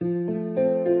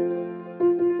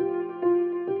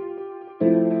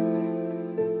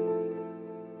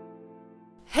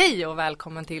Hej och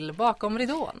välkommen till Bakom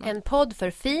ridån. En podd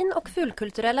för fin- och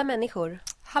fulkulturella människor.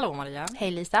 Hallå Maria.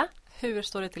 Hej Lisa. Hur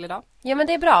står det till idag? Ja men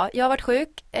det är bra. Jag har varit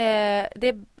sjuk.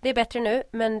 Det är bättre nu.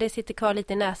 Men det sitter kvar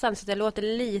lite i näsan. Så det låter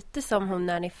lite som hon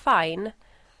när ni är fine.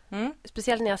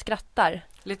 Speciellt när jag skrattar.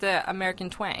 Lite American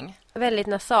twang. Väldigt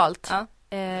nasalt. Ja.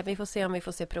 Vi får se om vi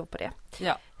får se prov på det.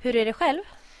 Ja. Hur är det själv?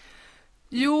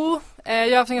 Jo, jag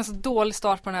har haft en ganska dålig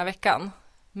start på den här veckan.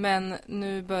 Men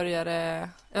nu börjar det...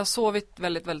 Jag har sovit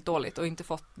väldigt, väldigt dåligt och inte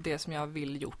fått det som jag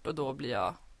vill gjort. Och då blir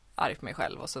jag arg på mig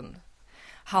själv och sen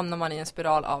hamnar man i en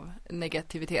spiral av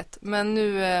negativitet. Men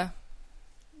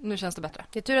nu känns det bättre.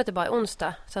 Det är tur att det bara är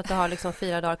onsdag. Så att du har liksom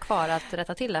 4 dagar kvar att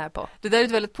rätta till det här på. Det där är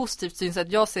ett väldigt positivt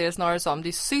synsätt. Jag ser det snarare som det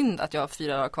är synd att jag har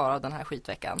 4 dagar kvar av den här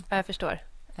skitveckan. Ja, jag förstår.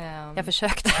 Jag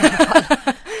försökte.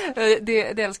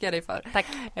 det älskar jag dig för. Tack.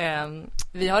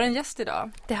 Vi har en gäst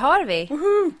idag. Det har vi.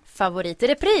 Favorit i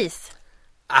repris.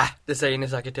 Det säger ni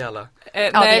säkert till alla.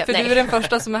 Nej, du är den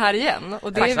första som är här igen.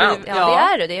 Och det är vi, ja, det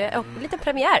är du. Det är lite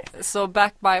premiär. Så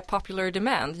back by popular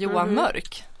demand, Johan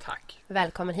Mörk. Tack.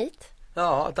 Välkommen hit.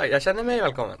 Ja, tack. Jag känner mig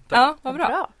välkommen. Tack. Ja, vad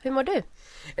bra. Hur mår du?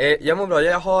 Jag mår bra.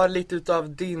 Jag har lite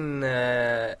utav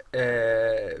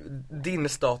din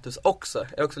status också.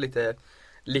 Jag är också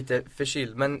lite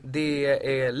förkyld, men det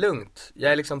är lugnt.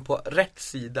 Jag är liksom på rätt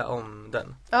sida om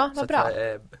den. Ja, vad bra.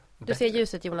 Du Bättre. ser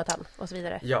ljuset, Jonathan, och så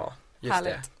vidare. Ja, just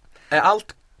Härligt.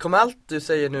 det. Kommer allt du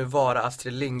säger nu vara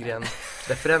Astrid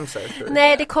Lindgren-referenser?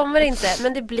 Nej, det kommer inte,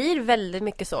 men det blir väldigt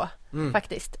mycket så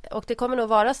faktiskt. Och det kommer nog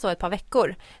vara så ett par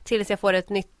veckor tills jag får ett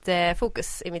nytt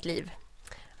fokus i mitt liv.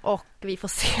 Och vi får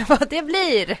se vad det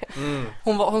blir.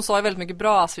 Hon sa ju väldigt mycket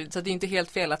bra, Astrid, så det är inte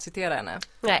helt fel att citera henne.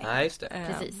 Nej, just det.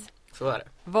 Precis. Så är det.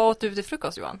 Vad åt du till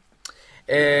frukost, Johan?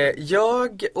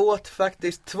 Jag åt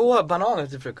faktiskt 2 bananer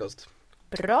till frukost.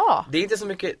 Bra. Det är inte så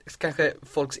mycket kanske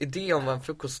folks idé om vad en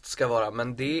frukost ska vara,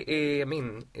 men det är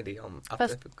min idé om att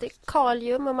Fast det är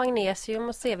kalium och magnesium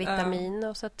och C-vitamin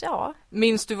och så att ja.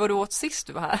 Minns du vad du åt sist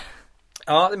du var här?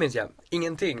 Ja, det minns jag.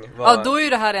 Ingenting var... Ja, då är ju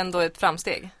det här ändå ett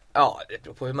framsteg. Ja, det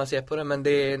beror på hur man ser på det, men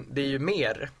det är ju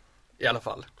mer i alla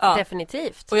fall. Ja.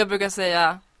 Definitivt. Och jag brukar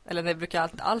säga, eller det brukar jag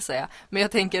inte alls säga, men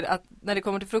jag tänker att när det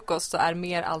kommer till frukost så är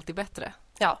mer alltid bättre.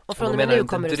 Ja, och från Och och du med menar nu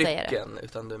kommer du inte säga det. drycken,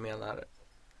 utan du menar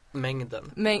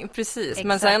mängden. Precis, Exakt.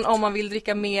 men sen om man vill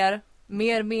dricka mer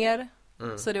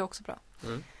så är det också bra.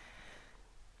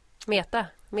 Meta.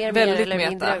 Mer Väldigt eller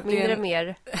meta. mindre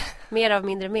mer. Mer av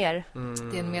mindre mer.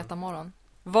 Det är en metamorgon.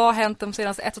 Vad har hänt de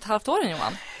senaste 1,5 åren,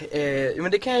 Johan?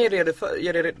 Men det kan jag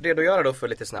redogöra då för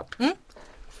lite snabbt.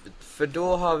 För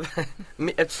då har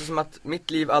vi, eftersom att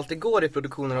mitt liv alltid går i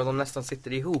produktionen och de nästan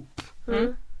sitter ihop.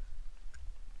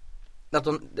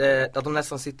 Att de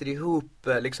nästan sitter ihop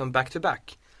liksom back to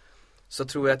back. Så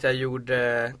tror jag att jag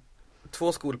gjorde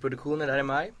 2 skolproduktioner där i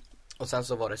maj. Och sen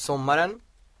så var det sommaren.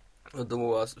 Och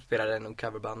då spelade jag en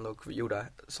coverband och gjorde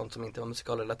sånt som inte var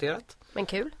musikalrelaterat.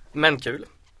 Men kul.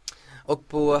 Och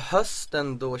på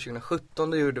hösten då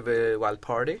 2017 då gjorde vi Wild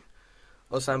Party.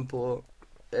 Och sen på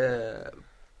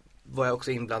var jag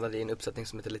också inblandad i en uppsättning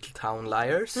som heter Little Town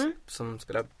Liars. Som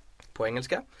spelar på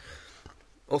engelska.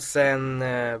 Och sen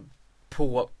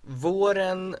på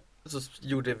våren så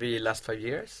gjorde vi Last 5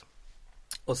 Years.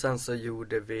 Och sen så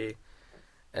gjorde vi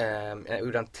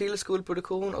en till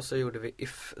skolproduktion. Och så gjorde vi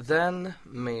If Then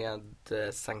med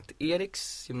Sankt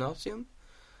Eriks gymnasium.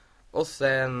 Och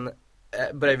sen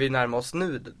börjar vi närma oss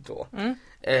nu då.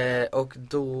 Och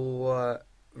då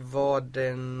var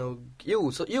det nog...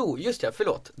 just det,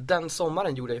 förlåt. Den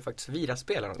sommaren gjorde jag ju faktiskt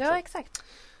Viraspelaren också. Ja, exakt.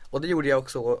 Och det gjorde jag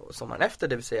också sommaren efter,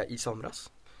 det vill säga i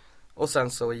somras. Och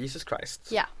sen så Jesus Christ.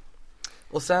 Ja.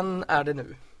 Och sen är det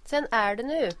nu.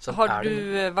 Har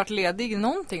du varit ledig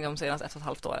någonting de senaste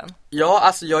 1,5 åren? Ja,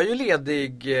 alltså jag är ju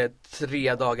ledig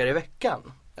 3 dagar i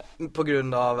veckan. På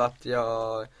grund av att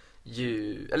jag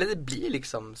eller det blir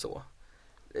liksom så.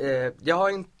 Jag har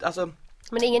inte, alltså...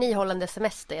 Men ingen ihållande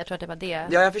semester, jag tror att det var det.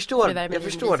 Ja, jag förstår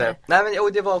det. Nej, men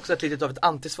och det var också ett litet av ett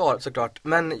antisvar såklart.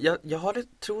 Men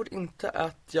tror inte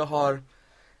att jag har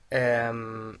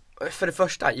för det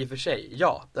första i och för sig,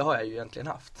 ja, det har jag ju egentligen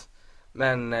haft.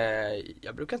 Men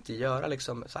jag brukar inte göra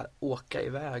liksom så här, åka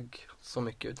iväg så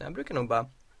mycket, utan jag brukar nog bara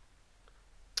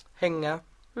hänga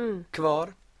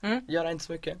kvar, göra inte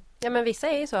så mycket. Ja, men vissa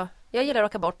är ju så. Jag gillar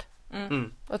att åka bort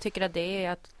och tycker att det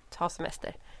är att ta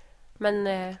semester. Men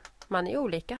man är ju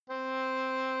olika.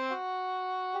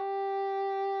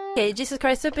 Okej, Jesus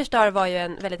Christ Superstar var ju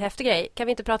en väldigt häftig grej. Kan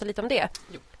vi inte prata lite om det?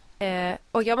 Jo.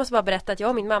 Och jag måste bara berätta att jag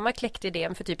och min mamma kläckte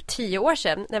idén för typ 10 år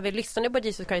sedan när vi lyssnade på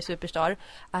Jesus Christ Superstar,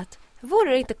 att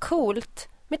vore det inte coolt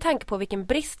med tanke på vilken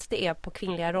brist det är på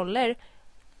kvinnliga roller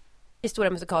i stora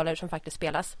musikaler som faktiskt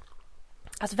spelas,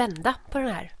 att vända på den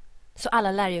här Så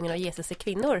alla lärjungarna av Jesus är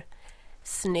kvinnor.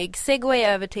 Snygg segway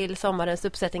över till sommarens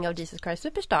uppsättning av Jesus Christ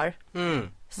Superstar.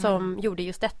 Som gjorde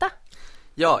just detta.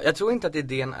 Ja, jag tror inte att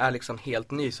idén är liksom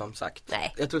helt ny som sagt.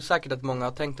 Nej. Jag tror säkert att många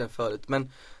har tänkt den förut.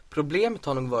 Men problemet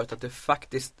har nog varit att det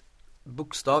faktiskt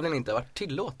bokstavligen inte har varit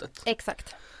tillåtet.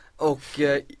 Exakt. Och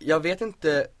jag vet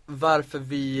inte varför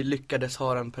vi lyckades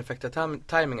ha den perfekta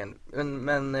timingen.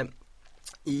 Men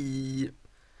i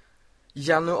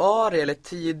januari eller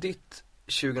tidigt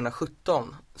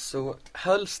 2017 så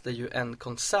hölls det ju en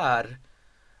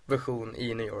konsertversion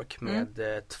i New York med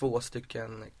 2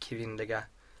 stycken kvinnliga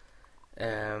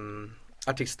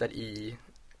artister i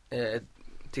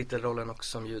titelrollen också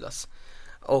som Judas.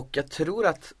 Och jag tror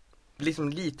att liksom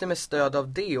lite med stöd av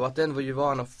det och att den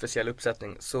var en officiell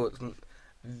uppsättning, så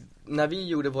när vi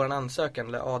gjorde våran ansökan,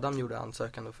 eller Adam gjorde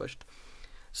ansökan då först,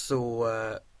 så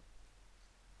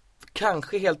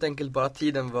kanske helt enkelt bara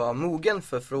tiden var mogen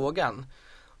för frågan.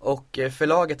 Och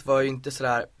förlaget var ju inte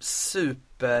sådär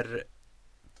super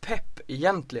pepp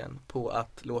egentligen på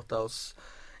att låta oss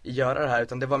göra det här,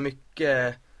 utan det var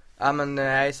mycket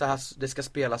nej, så här, det ska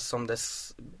spelas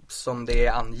som det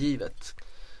är angivet.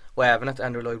 Och även att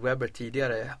Andrew Lloyd Webber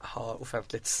tidigare har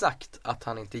offentligt sagt att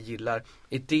han inte gillar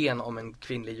idén om en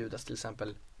kvinnlig Judas till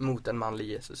exempel mot en manlig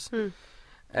Jesus.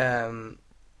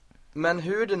 Men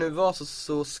hur det nu var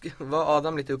så var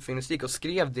Adam lite uppfinningsrik och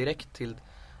skrev direkt till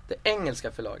det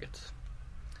engelska förlaget.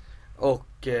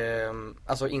 Och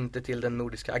alltså inte till den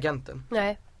nordiska agenten.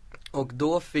 Nej. Och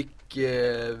då fick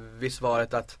vi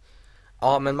svaret att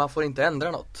ja, men man får inte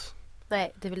ändra något.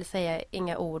 Nej, det vill säga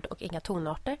inga ord och inga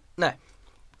tonarter. Nej,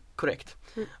 korrekt.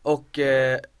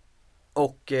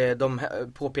 Och de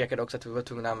påpekade också att vi var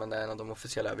tvungna att använda en av de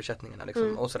officiella översättningarna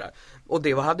liksom, och sådär. Och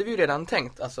det hade vi ju redan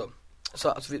tänkt alltså.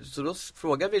 Så då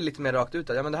frågade vi lite mer rakt ut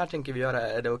att, ja men det här tänker vi göra,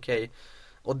 är det okej?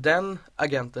 Och den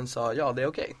agenten sa ja, det är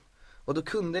okej. Och då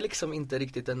kunde liksom inte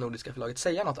riktigt det nordiska förlaget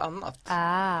säga något annat.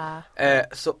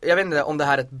 Så jag vet inte om det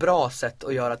här är ett bra sätt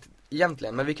att göra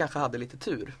egentligen, men vi kanske hade lite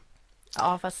tur.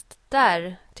 Ja, fast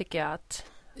där tycker jag att...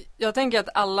 Jag tänker att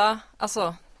alla,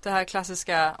 alltså det här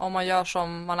klassiska, om man gör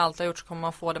som man alltid har gjort så kommer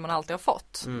man få det man alltid har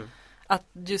fått. Att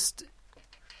just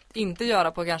inte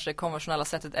göra på kanske det konventionella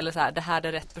sättet, eller så här, det här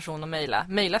är rätt person att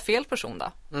mejla fel person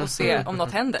då och se om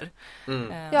något händer.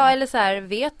 Ja, eller så här,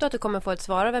 vet du att du kommer få ett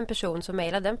svar av en person, så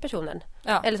mejla den personen.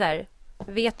 Ja. Eller så här,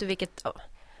 vet du vilket...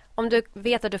 Om du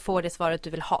vet att du får det svaret du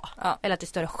vill ha, eller att det är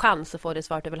större chans att få det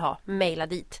svaret du vill ha, mejla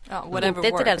dit. Inte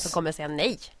till den som kommer säga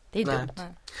nej. Det är dumt.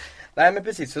 Nej, men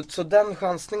precis, så den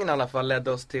chansningen i alla fall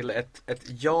ledde oss till ett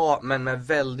ja, men med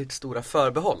väldigt stora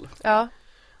förbehåll. Ja.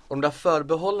 Och de där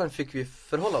förbehållen fick vi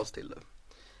förhålla oss till.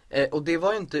 Och det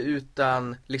var ju inte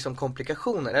utan liksom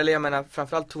komplikationer, eller jag menar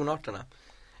framförallt tonarterna.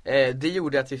 Det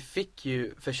gjorde att vi fick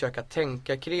ju försöka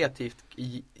tänka kreativt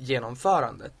i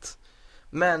genomförandet.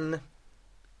 Men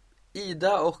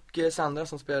Ida och Sandra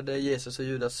som spelade Jesus och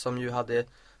Judas, som ju hade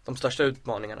de största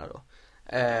utmaningarna då,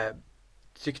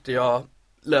 tyckte jag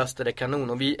löste det kanon.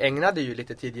 Och vi ägnade ju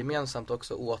lite tid gemensamt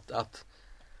också åt att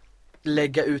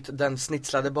lägga ut den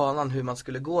snitslade banan hur man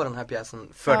skulle gå den här pjäsen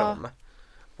för dem.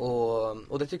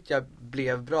 Och det tyckte jag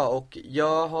blev bra. Och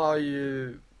jag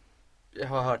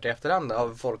har hört i efterhand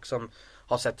av folk som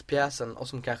har sett pjäsen och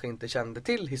som kanske inte kände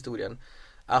till historien,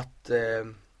 att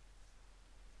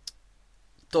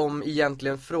de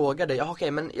egentligen frågade, ja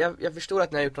okej, men jag förstår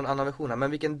att ni har gjort någon annan version här,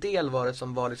 men vilken del var det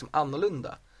som var liksom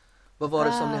annorlunda? Vad var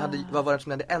det som ni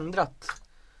hade ändrat?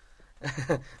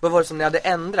 Vad var det som ni hade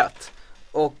ändrat?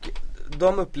 Och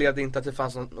de upplevde inte att det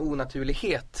fanns någon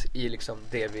onaturlighet i liksom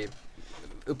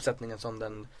uppsättningen som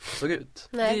den såg ut.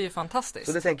 Nej. Det är ju fantastiskt.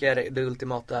 Så det tänker jag är det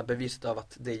ultimata beviset av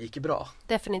att det gick bra.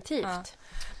 Definitivt. Ja.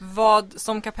 Vad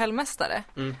som kapellmästare,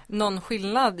 någon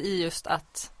skillnad i just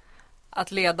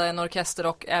att leda en orkester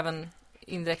och även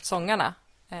indirekt sångarna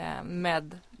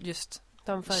med just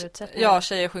de förutsättningarna. Ja,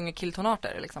 tjejer sjunger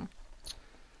killtonarter liksom.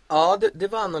 Ja, det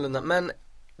var annorlunda, men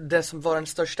det som var den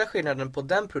största skillnaden på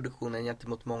den produktionen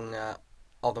gentemot många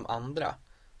av de andra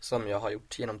som jag har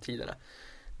gjort genom tiderna,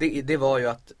 det var ju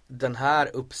att den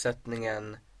här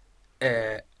uppsättningen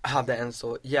hade en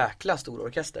så jäkla stor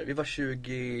orkester. Vi var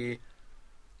 21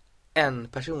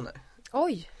 personer.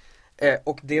 Oj!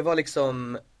 Och det var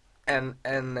liksom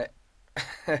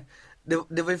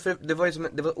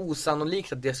det var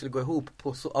osannolikt att det skulle gå ihop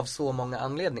av så många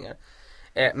anledningar.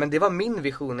 Men det var min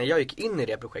vision när jag gick in i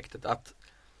det projektet, att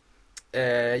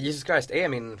Jesus Christ är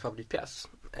min favoritpjäs,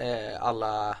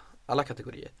 alla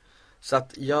kategorier. Så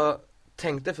att jag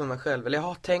tänkte för mig själv, eller jag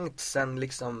har tänkt sedan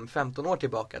liksom 15 år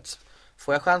tillbaka, att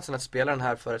får jag chansen att spela den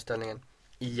här föreställningen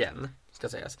igen, ska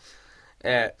sägas,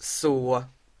 så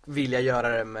vill jag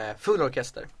göra det med full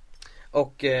orkester.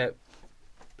 Och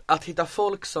att hitta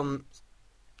folk som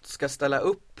ska ställa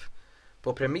upp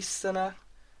på premisserna,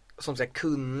 som ska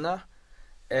kunna,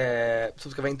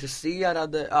 som ska vara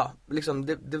intresserade, ja, liksom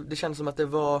det känns som att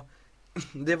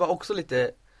det var också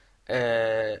lite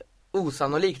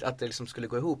osannolikt att det liksom skulle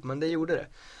gå ihop, men det gjorde det.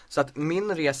 Så att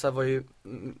min resa var ju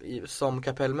som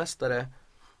kapellmästare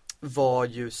var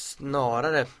ju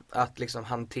snarare att liksom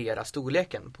hantera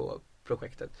storleken på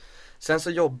projektet. Sen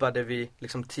så jobbade vi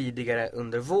liksom tidigare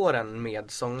under våren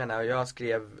med sångarna och jag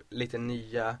skrev lite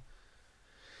nya,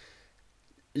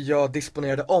 jag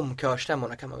disponerade om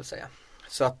körstämmorna kan man väl säga.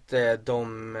 Så att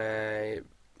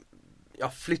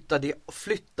jag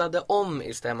flyttade om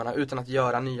i stämmorna utan att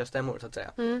göra nya stämmor så att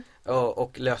säga.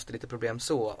 Och löste lite problem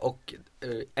så. Och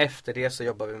efter det så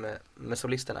jobbade vi med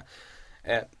solisterna.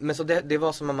 Men så det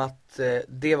var som om att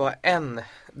det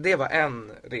var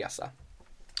en resa.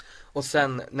 Och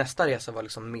sen nästa resa var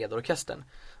liksom med orkestern.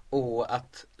 Och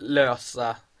att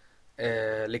lösa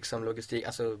liksom logistik,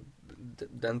 alltså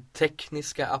den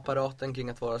tekniska apparaten kring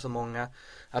att vara så många.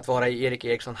 Att vara i Erik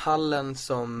Eriksson-hallen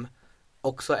som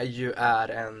också är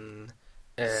en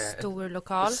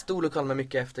stor lokal med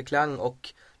mycket efterklang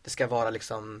och det ska vara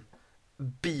liksom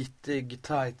bitig,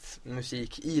 tight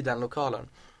musik i den lokalen.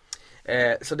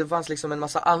 Så det fanns liksom en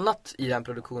massa annat i den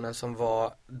produktionen som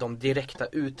var de direkta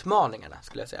utmaningarna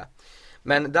skulle jag säga.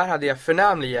 Men där hade jag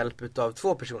förnämlig hjälp utav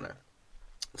 2 personer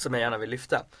som jag gärna vill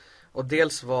lyfta. Och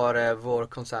dels var det vår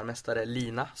konsertmästare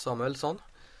Lina Samuelsson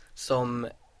som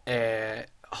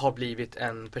har blivit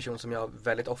en person som jag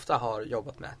väldigt ofta har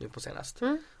jobbat med nu på senast.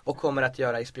 Och kommer att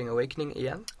göra i Spring Awakening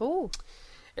igen.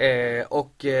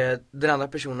 Och den andra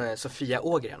personen är Sofia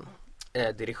Ågren,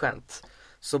 dirigent.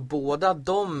 Så båda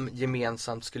de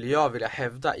gemensamt skulle jag vilja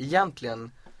hävda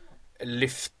egentligen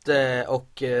lyfte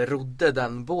och rodde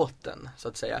den båten så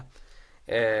att säga.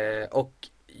 Och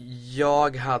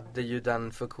jag hade ju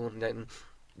den funktionen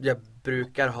jag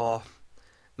brukar ha,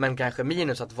 men kanske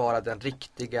minus att vara den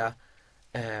riktiga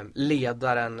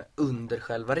ledaren under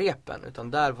själva repen,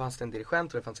 utan där fanns det en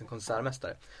dirigent och det fanns en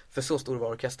konsertmästare. För så stor var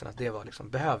orkestern att det var liksom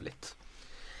behövligt.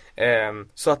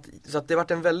 Så att det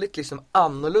varit en väldigt liksom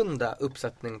annorlunda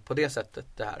uppsättning på det sättet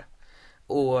det här.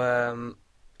 Och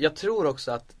jag tror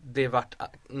också att det vart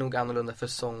nog annorlunda för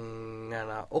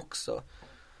sångarna också.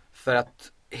 För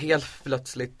att helt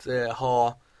plötsligt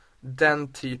ha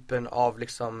den typen av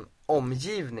liksom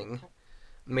omgivning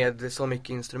med så mycket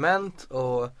instrument,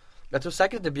 och jag tror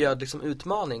säkert att det bjöd liksom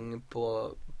utmaning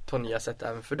på nya sätt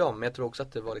även för dem. Men jag tror också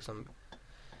att det var liksom,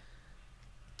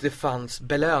 det fanns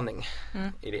belöning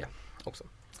i det också.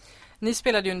 Ni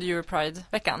spelade ju under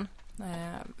Europride-veckan.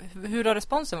 Hur har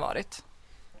responsen varit?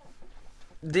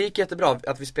 Det gick jättebra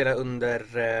att vi spelade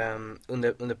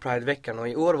under Pride-veckan, och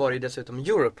i år var det dessutom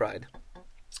Europride.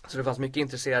 Så det fanns mycket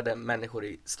intresserade människor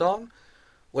i stan,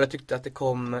 och jag tyckte att det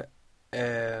kom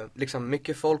liksom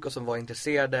mycket folk och som var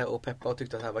intresserade och peppa och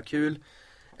tyckte att det här var kul.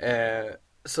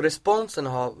 Så responsen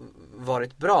har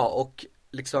varit bra, och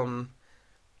liksom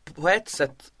på ett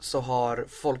sätt så har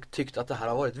folk tyckt att det här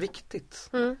har varit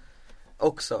viktigt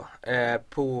också,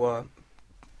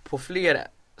 på fler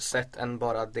sätt än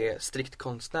bara det strikt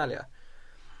konstnärliga,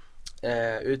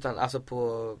 utan alltså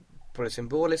på det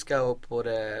symboliska och på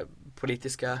det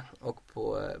politiska, och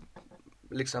på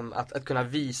liksom att kunna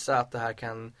visa att det här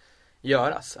kan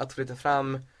göras, att flytta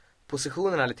fram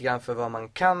positionerna lite grann för vad man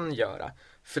kan göra,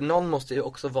 för någon måste ju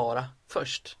också vara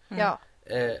först.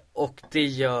 Och det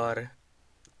gör,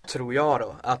 tror jag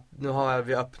då, att nu har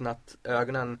vi öppnat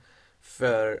ögonen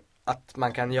för att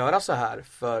man kan göra så här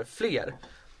för fler.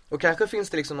 Och kanske finns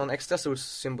det liksom någon extra stor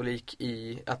symbolik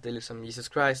i att det är liksom Jesus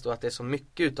Christ, och att det är så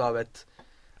mycket utav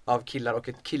av killar och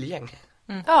ett killgäng.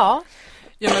 Ja,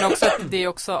 men också att det är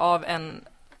också av en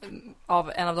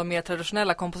av de mer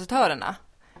traditionella kompositörerna.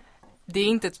 Det är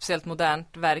inte ett speciellt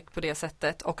modernt verk på det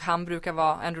sättet, och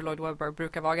Andrew Lloyd Webber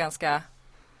brukar vara ganska,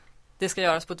 det ska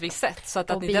göras på ett visst sätt. Så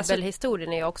att och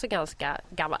bibelhistorien är ju också ganska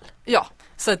gammal. Ja,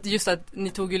 så att just att ni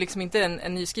tog ju liksom inte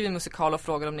en nyskriven musikal och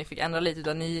frågade om ni fick ändra lite,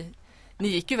 utan ni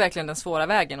gick ju verkligen den svåra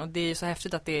vägen, och det är ju så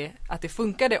häftigt att det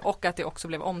funkade och att det också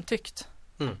blev omtyckt.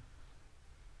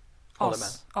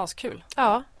 Askul.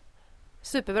 Ja,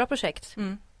 superbra projekt.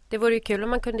 Det vore ju kul om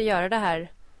man kunde göra det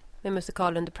här med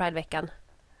musikal under Pride-veckan.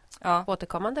 Ja.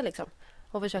 Återkommande liksom.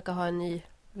 Och försöka ha en ny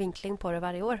vinkling på det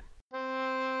varje år.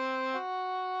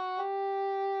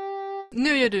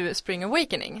 Nu gör du Spring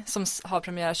Awakening som har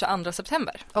premiär 22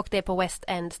 september. Och det är på West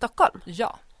End, Stockholm.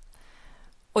 Ja.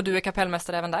 Och du är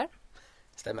kapellmästare även där.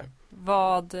 Stämmer.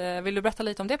 Vad vill du berätta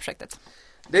lite om det projektet?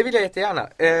 Det vill jag jättegärna.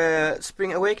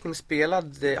 Spring Awakening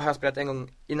har jag spelat en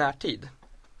gång i närtid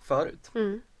förut.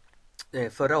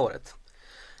 Förra året.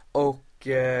 Och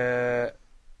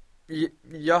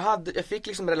jag fick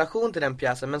liksom en relation till den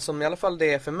pjäsen, men som i alla fall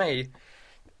det är för mig,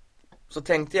 så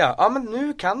tänkte jag, ja men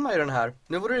nu kan man ju den här,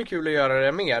 nu vore det kul att göra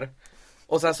det mer.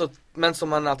 Och sen så, men som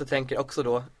man alltid tänker också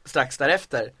då, strax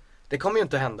därefter, det kommer ju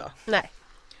inte att hända. Nej.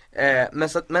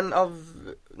 Men av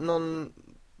någon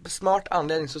smart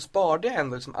anledning så sparade jag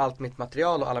ändå liksom allt mitt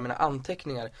material och alla mina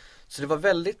anteckningar. Så det var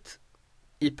väldigt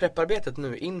i prepparbetet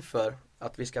nu inför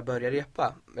att vi ska börja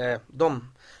repa.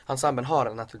 Ensemblen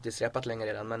har naturligtvis repat länge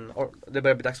redan, men det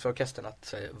börjar bli dags för orkestern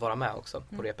att vara med också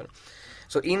på repen.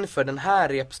 Så inför den här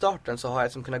repstarten så har jag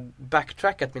liksom kunnat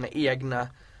backtrackat mina egna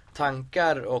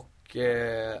tankar och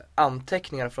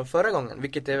anteckningar från förra gången,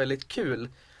 vilket är väldigt kul.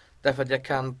 Därför att jag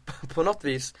kan på något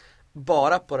vis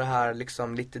bara på det här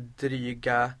liksom lite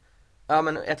dryga, ja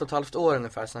men 1,5 år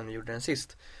ungefär sedan vi gjorde den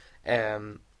sist,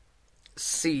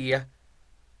 se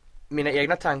mina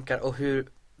egna tankar och hur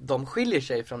de skiljer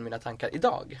sig från mina tankar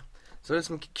idag. Så det är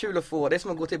som kul att få, det är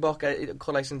som att gå tillbaka och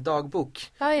kolla i sin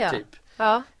dagbok typ.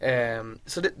 Ja.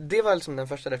 Så det var liksom den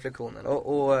första reflektionen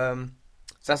och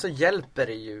sen så hjälper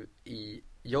det ju i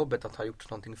jobbet att ha gjort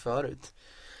någonting förut.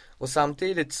 Och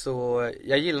samtidigt så,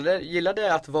 jag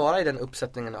gillade att vara i den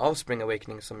uppsättningen av Spring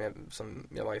Awakening som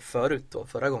jag var i förut då,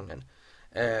 förra gången.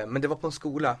 Men det var på en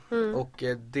skola och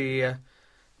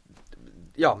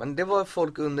men det var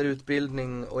folk under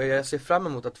utbildning och jag ser fram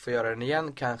emot att få göra den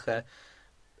igen kanske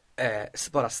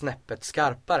bara snäppet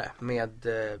skarpare med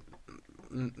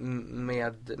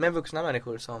vuxna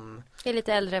människor som är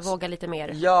lite äldre, vågar lite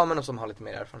mer. Ja, men som har lite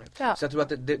mer erfarenhet. Ja. Så jag tror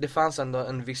att det fanns ändå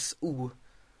en viss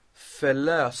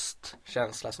förlöst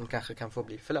känsla som kanske kan få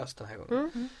bli förlöst den här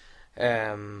gången.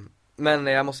 Men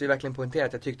jag måste ju verkligen poängtera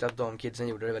att jag tyckte att de kidsen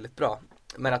gjorde det väldigt bra.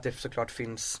 Men att det såklart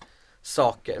finns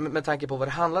saker, med tanke på vad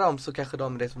det handlar om så kanske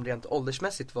det som rent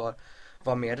åldersmässigt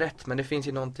var mer rätt. Men det finns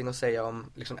ju någonting att säga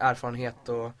om liksom erfarenhet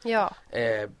och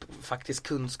faktisk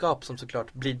kunskap som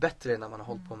såklart blir bättre när man har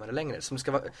hållit på med det längre. Som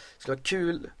ska vara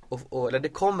kul, eller det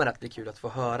kommer att bli kul att få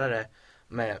höra det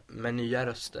med nya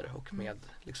röster och med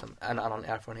liksom en annan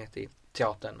erfarenhet i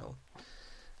teatern och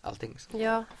allting.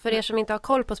 Ja, för er som inte har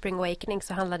koll på Spring Awakening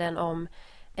så handlar den om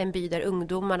en by där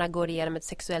ungdomarna går igenom ett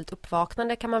sexuellt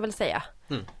uppvaknande kan man väl säga.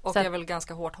 Och är väl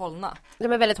ganska hårt hållna.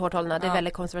 De är väldigt hårt hållna, det är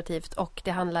väldigt konservativt och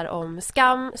det handlar om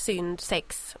skam, synd,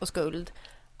 sex och skuld.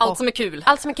 Allt som är kul.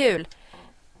 Allt som är kul.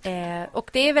 Och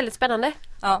det är väldigt spännande.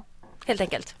 Ja. Helt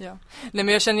enkelt. Ja. Nej,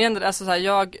 men jag känner igen det, alltså så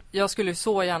här, jag skulle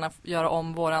så gärna göra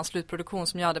om våran slutproduktion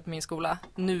som jag hade på min skola.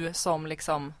 Nu som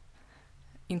liksom,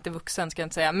 inte vuxen ska jag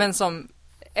inte säga, men som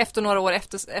efter några år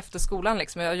efter skolan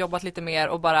liksom. Jag har jobbat lite mer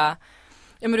och bara,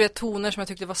 ja men du vet, toner som jag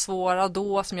tyckte var svåra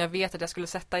då, som jag vet att jag skulle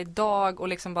sätta idag och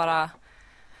liksom bara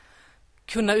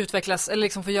kunna utvecklas, eller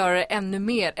liksom få göra det ännu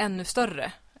mer, ännu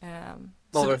större.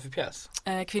 Vad var det för pjäs?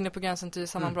 Kvinnor på gränsen till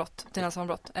sammanbrott, till nära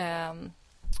sammanbrott.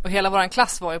 Och hela våran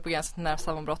klass var ju på gränsen till nära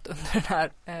sammanbrott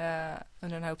under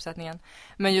den här uppsättningen.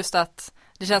 Men just att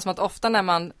det känns som att ofta när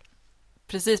man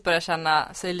precis börjar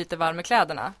känna sig lite varm i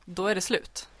kläderna, då är det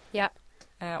slut. Ja.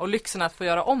 Och lyxen att få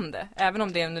göra om det, även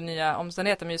om det är under nya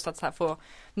omständigheter, men just att så här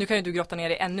nu kan ju du grotta ner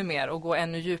dig ännu mer och gå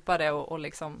ännu djupare och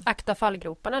liksom akta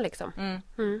fallgroparna liksom.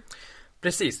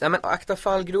 Precis, men akta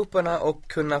fallgroparna och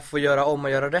kunna få göra om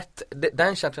och göra rätt,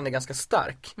 den känslan är ganska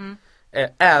stark.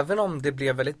 Även om det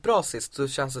blev väldigt bra sist så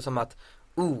känns det som att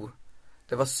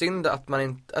det var synd att man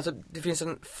inte, alltså det finns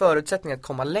en förutsättning att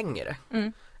komma längre.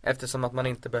 Eftersom att man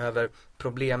inte behöver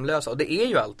problemlösa, och det är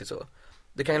ju alltid så.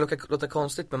 Det kan ju låta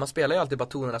konstigt, men man spelar ju alltid bara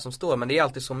tonerna som står, men det är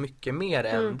alltid så mycket mer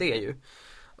än det ju.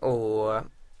 Och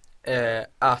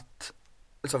att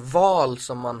alltså, val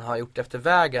som man har gjort efter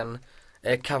vägen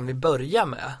kan vi börja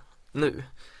med nu.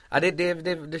 Ja,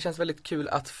 det känns väldigt kul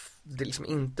att det liksom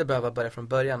inte behöver börja från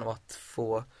början och att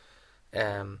få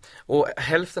och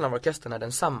hälften av orkestern är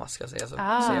densamma ska jag säga,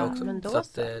 säga också. Men då så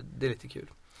att det är lite kul.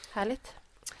 Härligt.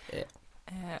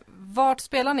 Vart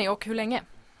spelar ni och hur länge?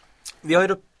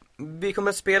 Vi kommer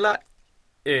att spela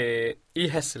i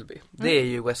Hässelby. Det är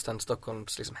ju West End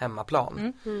Stockholms liksom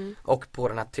hemmaplan. Och på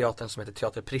den här teatern som heter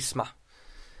Teater Prisma.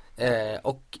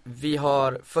 Och vi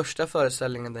har första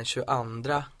föreställningen den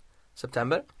 22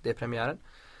 september. Det är premiären.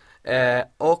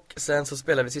 Och sen så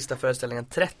spelar vi sista föreställningen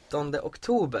 13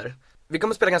 oktober. Vi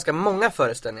kommer att spela ganska många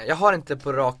föreställningar. Jag har inte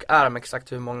på rak arm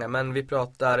exakt hur många, men vi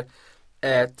pratar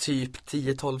typ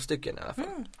 10-12 stycken i alla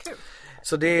fall. Kul.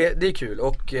 Så det är kul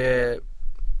och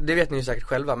det vet ni ju säkert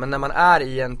själva, men när man är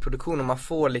i en produktion och man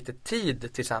får lite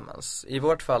tid tillsammans, i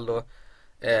vårt fall då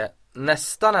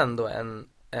nästan ändå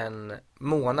en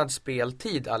månads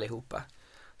speltid allihopa,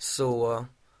 så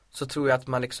tror jag att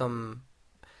man liksom,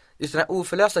 just den här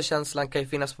oförlösta känslan kan ju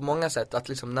finnas på många sätt. Att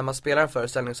liksom när man spelar en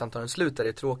föreställning och samtalen slutar, det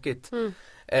är tråkigt.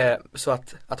 Så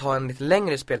att ha en lite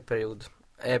längre spelperiod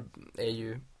är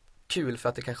ju kul, för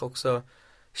att det kanske också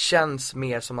känns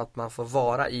mer som att man får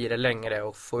vara i det längre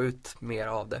och få ut mer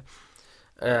av det.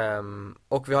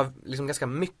 Och vi har liksom ganska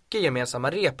mycket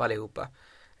gemensamma rep allihopa.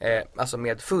 Alltså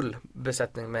med full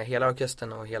besättning med hela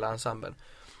orkestern och hela ensemblen.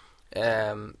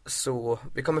 Så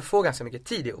vi kommer få ganska mycket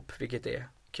tid ihop, vilket är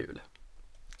kul.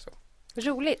 Så.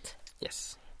 Roligt.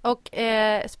 Yes. Och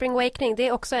Spring Awakening, det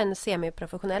är också en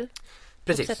semiprofessionell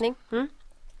uppsättning.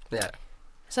 Det är det.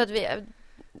 Så att vi,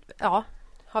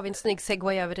 har vi en snygg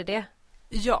segway över till det?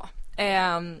 Ja,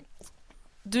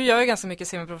 du gör ju ganska mycket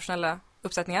semiprofessionella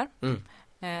uppsättningar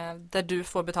där du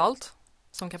får betalt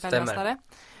som kapellmästare.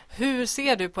 Hur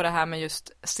ser du på det här med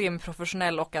just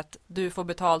semiprofessionell och att du får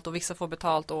betalt och vissa får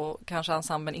betalt och kanske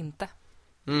ensemblen inte?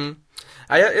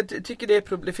 Ja, jag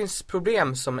tycker det finns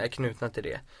problem som är knutna till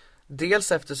det.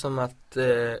 Dels eftersom att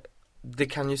det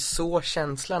kan ju så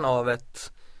känslan av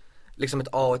ett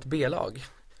A- och ett B-lag.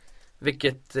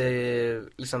 Vilket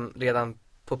liksom redan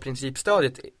på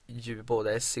principstadiet ju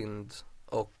både är synd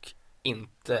och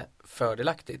inte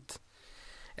fördelaktigt.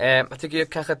 Jag tycker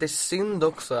kanske att det är synd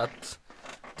också att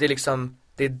det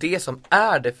är det som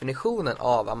är definitionen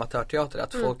av amatörteater,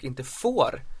 att folk inte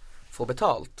får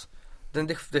betalt. Den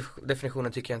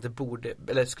definitionen tycker jag inte borde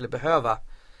eller skulle behöva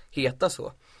heta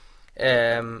så.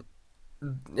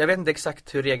 Jag vet inte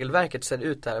exakt hur regelverket ser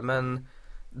ut här, men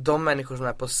de människor som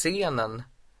är på scenen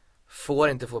får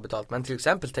inte få betalt, men till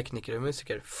exempel tekniker och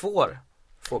musiker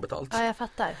får betalt. Ja, jag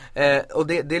fattar. Och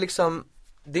det är liksom,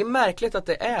 det är märkligt att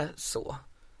det är så.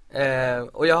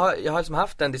 Och jag har liksom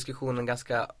haft den diskussionen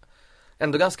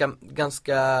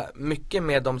ganska mycket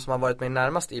med de som har varit med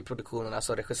närmast i produktionen,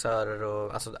 alltså regissörer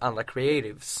och alltså andra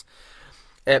creatives.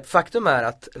 Faktum är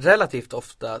att relativt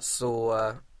ofta så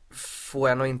får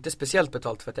jag nog inte speciellt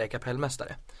betalt för att jag är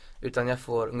kapellmästare, utan jag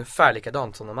får ungefär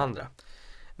likadant som de andra.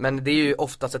 Men det är ju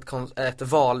oftast ett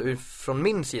val från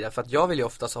min sida, för att jag vill ju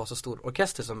oftast ha så stor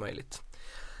orkester som möjligt.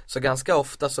 Så ganska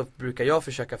ofta så brukar jag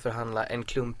försöka förhandla en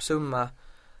klumpsumma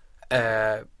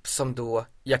som då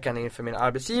jag kan inför min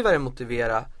arbetsgivare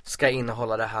motivera ska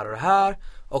innehålla det här och det här,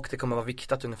 och det kommer vara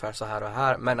viktat ungefär så här och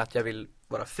här, men att jag vill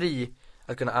vara fri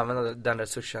att kunna använda den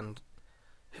resursen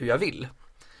hur jag vill.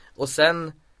 Och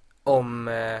sen om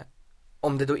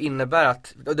det då innebär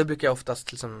att, då brukar jag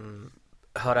oftast liksom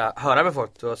höra med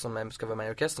folk då, som ska vara med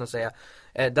i orkestern och säga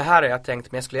det här har jag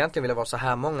tänkt, men jag skulle egentligen vilja vara så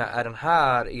här många, är den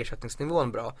här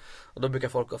ersättningsnivån bra? Och då brukar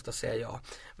folk ofta säga ja.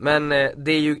 Men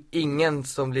det är ju ingen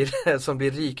som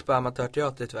blir rik på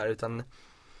amatörteater tyvärr, utan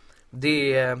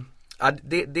det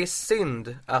är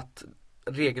synd att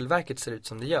regelverket ser ut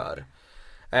som det gör.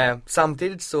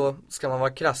 Samtidigt så ska man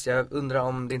vara krass, jag undrar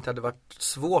om det inte hade varit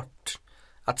svårt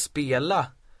att spela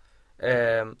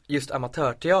just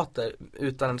amatörteater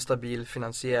utan en stabil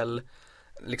finansiell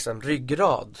liksom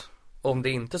ryggrad, om det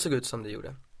inte såg ut som det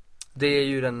gjorde. Det är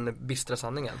ju den bistra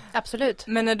sanningen. Absolut.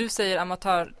 Men när du säger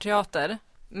amatörteater,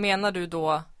 menar du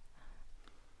då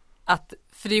att,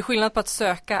 för det är skillnad på att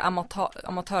söka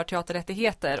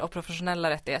amatörteaterrättigheter och professionella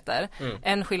rättigheter.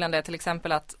 En skillnad är till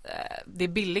exempel att det är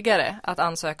billigare att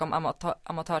ansöka om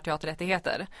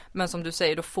amatörteaterrättigheter, men som du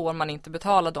säger, då får man inte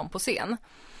betala dem på scen.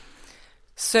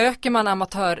 Söker man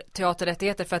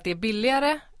amatörteaterrättigheter för att det är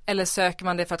billigare, eller söker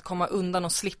man det för att komma undan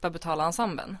och slippa betala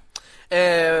ensemblen?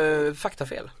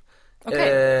 Faktafel.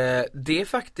 Okay. Det är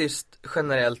faktiskt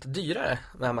generellt dyrare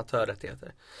med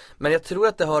amatörrättigheter. Men jag tror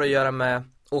att det har att göra med,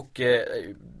 och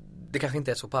det kanske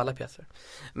inte är så på alla pjäser,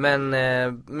 men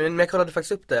jag kollade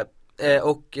faktiskt upp det,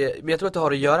 men jag tror att det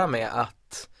har att göra med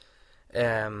att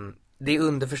det är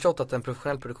underförstått att en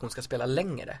professionell produktion ska spela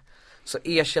längre. Så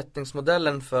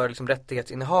ersättningsmodellen för liksom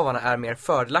rättighetsinnehavarna är mer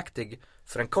fördelaktig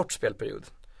för en kort spelperiod,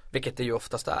 vilket det ju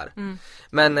oftast är.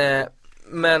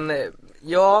 Men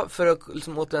ja, för att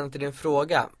liksom återvända till din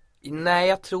fråga, nej,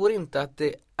 jag tror inte att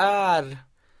det är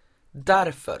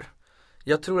därför.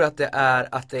 Jag tror att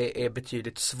det är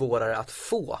betydligt svårare att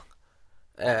få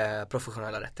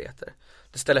professionella rättigheter.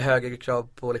 Det ställer högre krav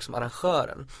på liksom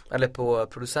arrangören eller på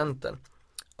producenten,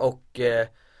 och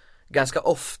ganska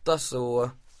ofta så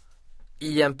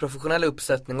i en professionell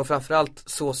uppsättning, och framförallt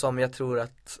så som jag tror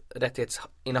att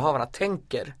rättighetsinnehavarna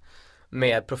tänker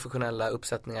med professionella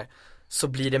uppsättningar, så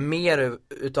blir det mer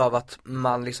utav att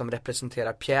man liksom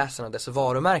representerar pjäsen och dess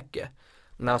varumärke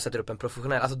när man sätter upp en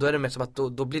professionell. Alltså då är det mer som att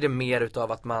då blir det mer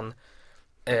utav att man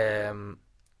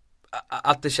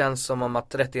att det känns som om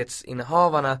att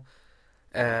rättighetsinnehavarna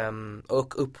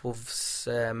och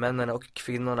upphovsmännen och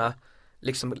kvinnorna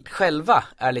liksom själva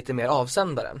är lite mer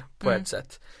avsändaren på ett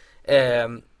sätt.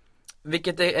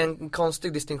 vilket är en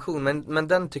konstig distinktion, men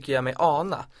den tycker jag mig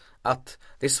ana. Att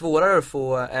det är svårare att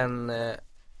få en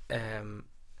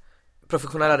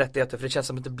professionella rättigheter, för det känns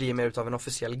som att det blir mer utav en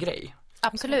officiell grej.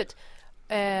 Absolut.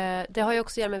 Det har ju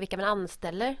också att göra med vilka man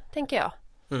anställer, tänker jag.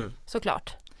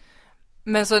 Såklart.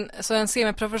 Men så en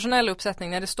semiprofessionell uppsättning,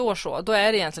 när det står så, då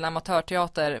är det egentligen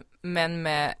amatörteater, men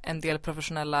med en del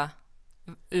professionella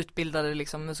utbildade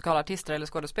liksom musikalartister eller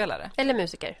skådespelare. Eller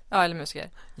musiker. Ja, eller musiker.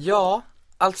 Ja,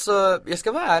 alltså jag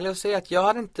ska vara ärlig och säga att jag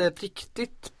hade inte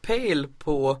riktigt pejl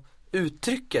på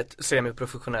uttrycket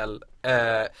semiprofessionell.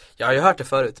 Jag har ju hört det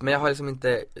förut, men jag har liksom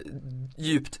inte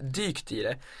djupt dykt i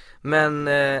det. Men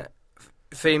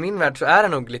för i min värld så är det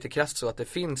nog lite krasst så att det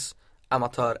finns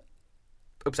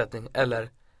amatöruppsättning eller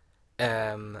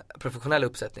professionell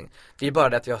uppsättning. Det är bara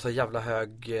det att vi har så jävla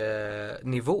hög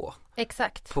nivå.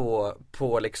 Exakt.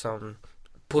 På liksom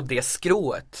på det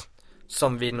skrået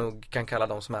som vi nog kan kalla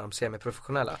de som är de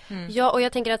semiprofessionella. Ja, och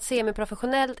jag tänker att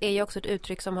semiprofessionellt är ju också ett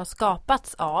uttryck som har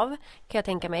skapats av, kan jag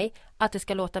tänka mig, att det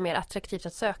ska låta mer attraktivt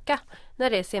att söka när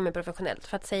det är semiprofessionellt.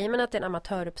 För att säger man att det är en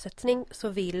amatöruppsättning så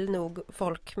vill nog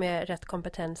folk med rätt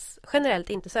kompetens generellt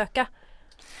inte söka.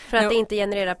 För att det inte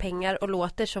genererar pengar och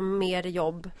låter som mer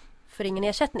jobb för ingen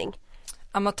ersättning.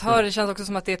 Amatör, det känns också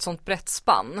som att det är ett sånt brett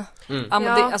spann.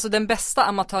 Alltså den bästa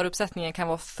amatöruppsättningen kan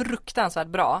vara fruktansvärt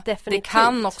bra. Definitivt. Det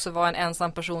kan också vara en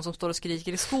ensam person som står och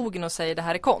skriker i skogen och säger det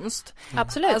här är konst.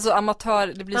 Absolut. Alltså amatör,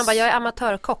 det blir... Man bara, jag är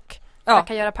amatörkock. Jag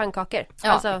kan göra pannkakor.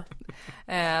 Ja. Alltså...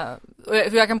 och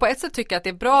jag kan på ett sätt tycka att det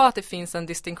är bra att det finns en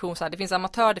distinktion så här. Det finns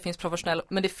amatör, det finns professionell,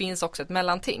 men det finns också ett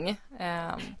mellanting.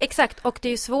 Exakt, och det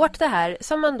är ju svårt det här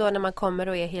som man då när man kommer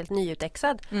och är helt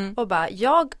nyutexad och bara,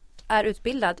 jag är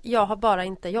utbildad, jag har bara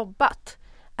inte jobbat.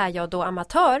 Är jag då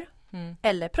amatör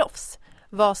eller proffs?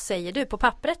 Vad säger du på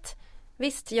pappret?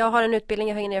 Visst, jag har en utbildning,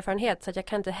 jag har ingen erfarenhet så att jag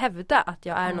kan inte hävda att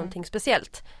jag är någonting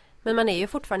speciellt. Men man är ju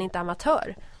fortfarande inte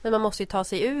amatör. Men man måste ju ta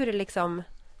sig ur liksom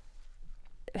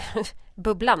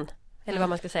bubblan, eller vad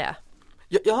man ska säga.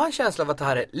 Jag har en känsla av att det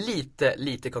här är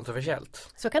lite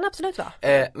kontroversiellt. Så kan det absolut vara.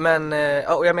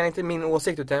 Och jag menar inte min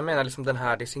åsikt, utan jag menar liksom den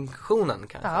här distinktionen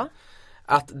kanske. Ja.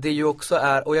 Att det ju också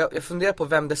är, och jag funderar på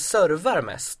vem det servar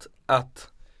mest. Att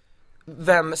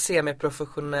vem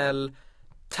semiprofessionell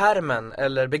termen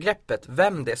eller begreppet,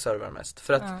 vem det servar mest.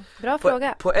 För att Bra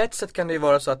fråga. På ett sätt kan det ju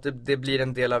vara så att det blir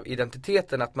en del av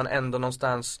identiteten, att man ändå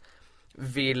någonstans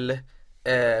vill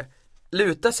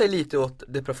luta sig lite åt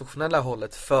det professionella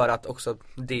hållet för att också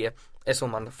det är så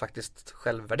man faktiskt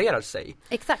själv värderar sig.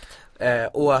 Exakt.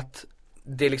 Och att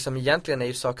det liksom egentligen är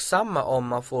ju sak samma om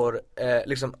man får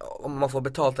om man får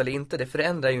betalt eller inte. Det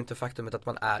förändrar ju inte faktumet att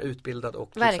man är utbildad och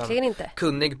verkligen inte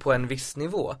kunnig på en viss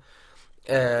nivå.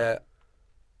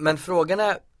 Men frågan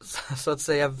är så att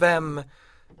säga vem,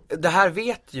 det här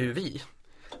vet ju vi.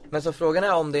 Men så frågan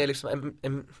är om det är liksom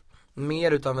en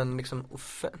mer utav en liksom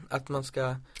att man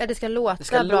ska... Ja, det ska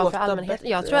låta bra för allmänheten.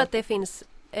 Jag tror att det finns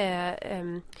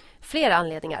flera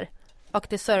anledningar. Och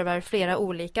det servar flera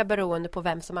olika beroende på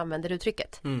vem som använder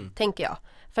uttrycket. Tänker jag.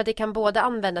 För att det kan både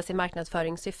användas i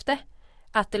marknadsföringssyfte.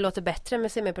 Att det låter bättre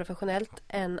med semiprofessionellt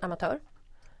än amatör.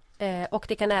 Och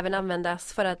det kan även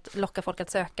användas för att locka folk att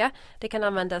söka. Det kan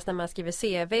användas när man skriver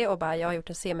CV och bara jag har gjort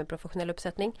en semiprofessionell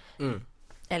uppsättning.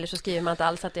 Eller så skriver man inte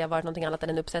alls att det har varit någonting annat än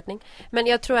en uppsättning. Men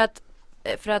jag tror att,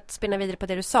 för att spinna vidare på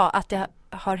det du sa, att det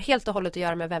har helt och hållet att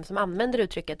göra med vem som använder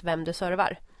uttrycket, vem du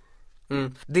servar.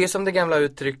 Det är som det gamla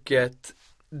uttrycket,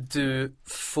 du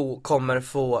kommer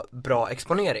få bra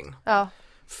exponering. Ja.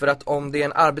 För att om det är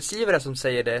en arbetsgivare som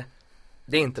säger det,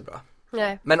 det är inte bra.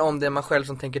 Nej. Men om det är man själv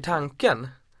som tänker tanken,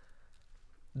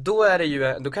 då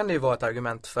kan det ju vara ett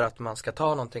argument för att man ska ta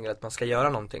någonting eller att man ska göra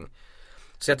någonting.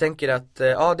 Så jag tänker att,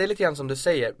 det är lite grann som du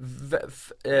säger.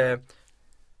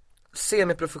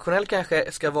 Semiprofessionell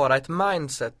kanske ska vara ett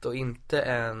mindset och inte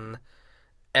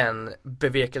en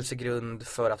bevekelsegrund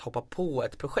för att hoppa på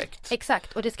ett projekt.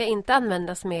 Exakt, och det ska inte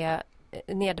användas med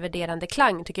nedvärderande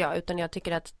klang tycker jag, utan jag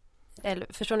tycker att,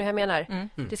 förstår ni hur jag menar?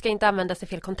 Det ska inte användas i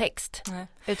fel kontext.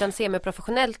 Utan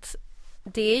semiprofessionellt,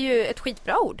 det är ju ett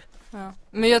skitbra ord. Ja.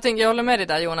 Men jag håller med dig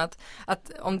där Johan,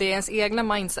 att om det är ens egna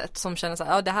mindset som känner så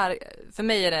här, ja det här för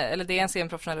mig är det, eller det är en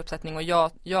semiprofessionell uppsättning och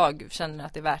jag känner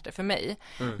att det är värt det för mig.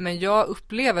 Men jag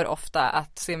upplever ofta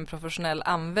att semiprofessionell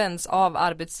används av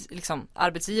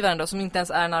arbetsgivaren då, som inte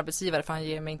ens är en arbetsgivare för han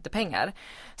ger mig inte pengar,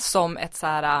 som ett så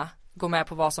här, gå med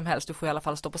på vad som helst, du får i alla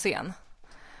fall stå på scen.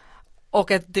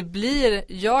 Och att det blir,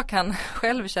 jag kan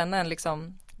själv känna en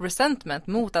liksom resentment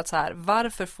mot att så här,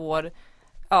 varför får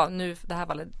nu det här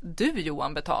fallet du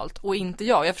Johan betalt och inte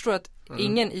jag. Jag förstår att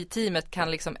ingen i teamet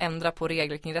kan liksom ändra på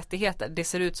regler kring rättigheter. Det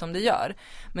ser ut som det gör.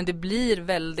 Men det blir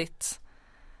väldigt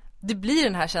det blir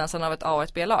den här känslan av ett A och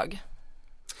ett B-lag.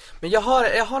 Men jag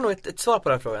har nog ett svar på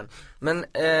den här frågan. Men,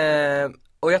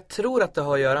 och jag tror att det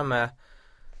har att göra med,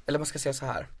 eller man ska säga så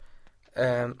här.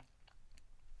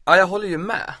 Ja, jag håller ju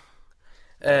med.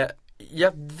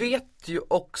 Jag vet ju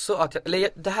också att,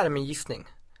 det här är min gissning.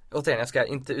 Återigen, jag ska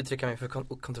inte uttrycka mig för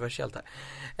kontroversiellt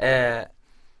här.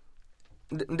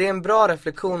 Det är en bra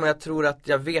reflektion och jag tror att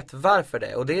jag vet varför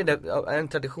det. Och det är en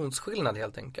traditionsskillnad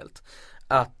helt enkelt.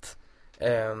 Att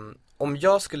om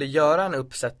jag skulle göra en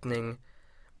uppsättning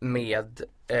med,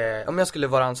 om jag skulle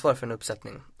vara ansvarig för en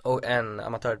uppsättning och en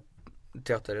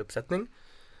amatörteateruppsättning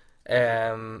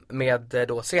med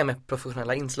då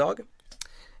semiprofessionella inslag,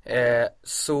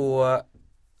 så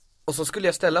skulle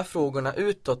jag ställa frågorna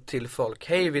utåt till folk.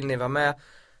 Hej, vill ni vara med?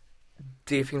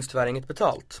 Det finns tyvärr inget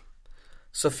betalt.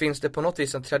 Så finns det på något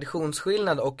vis en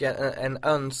traditionsskillnad och en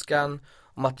önskan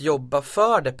om att jobba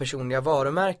för det personliga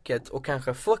varumärket och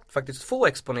kanske faktiskt få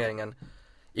exponeringen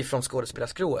ifrån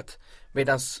skådespelarskrået.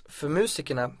 Medan för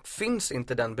musikerna finns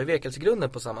inte den bevekelsegrunden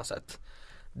på samma sätt.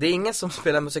 Det är ingen som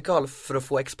spelar musikal för att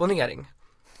få exponering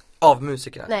av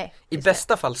musikerna. Nej, i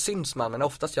bästa fall syns man, men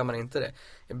oftast gör man inte det.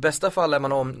 I bästa fall är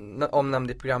man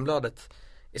omnämnd i programbladet.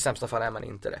 I sämsta fall är man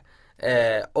inte det.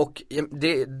 Och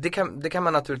det kan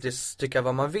man naturligtvis tycka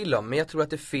vad man vill om. Men jag tror att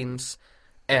det finns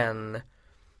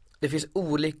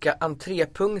olika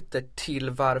entrépunkter till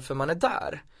varför man är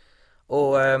där.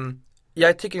 Och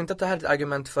jag tycker inte att det här är ett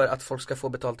argument för att folk ska få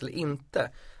betalt eller inte.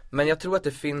 Men jag tror att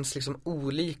det finns liksom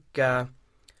olika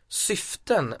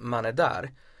syften man är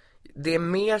där. Det är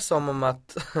mer som om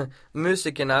att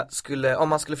musikerna skulle, om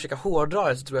man skulle försöka hårdra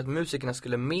det, så tror jag att musikerna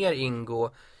skulle mer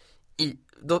ingå i,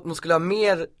 de skulle ha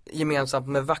mer gemensamt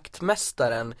med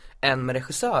vaktmästaren än med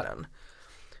regissören.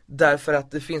 Därför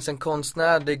att det finns en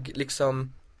konstnärlig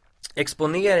liksom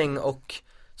exponering och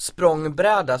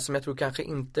språngbräda som jag tror kanske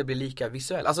inte blir lika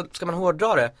visuell. Alltså ska man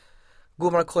hårdra det,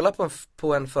 går man och kollar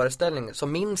på en föreställning så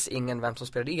minns ingen vem som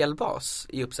spelade elbas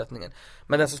i uppsättningen.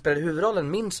 Men den som spelade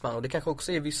huvudrollen minns man, och det kanske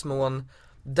också är i viss mån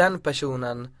den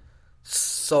personen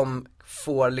som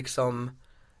får liksom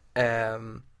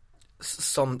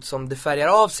som det färgar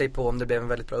av sig på om det blev en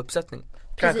väldigt bra uppsättning.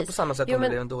 Kanske Precis. på samma sätt om det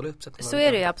blev en dålig uppsättning. Så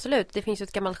är det ju absolut. Det finns ju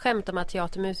ett gammalt skämt om att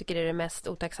teatermusiker är det mest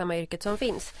otacksamma yrket som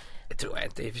finns. Det tror jag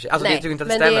inte i och för sig. Alltså Nej, det tror inte att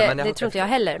det stämmer. Men det tror inte jag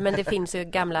heller. Men det finns ju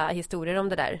gamla historier om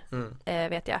det där.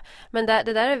 Vet jag. Men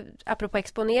det där, apropå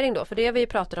exponering då. För det har vi ju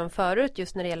pratat om förut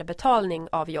just när det gäller betalning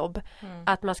av jobb.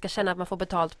 Att man ska känna att man får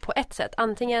betalt på ett sätt.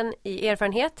 Antingen i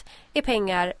erfarenhet, i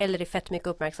pengar eller i fett mycket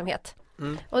uppmärksamhet.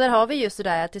 Och där har vi just det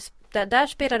där att där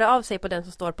spelar det av sig på den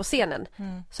som står på scenen.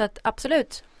 Så att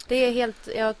absolut, det är helt,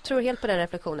 jag tror helt på den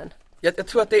reflektionen. Jag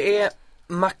tror att det är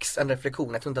max en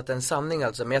reflektion. Jag tror inte att det är en sanning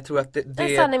alltså, men jag tror att det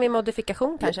en sanning med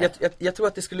modifikation kanske. Jag tror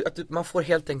att att man får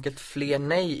helt enkelt fler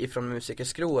nej ifrån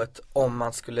musikerskrået om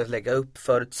man skulle lägga upp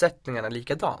förutsättningarna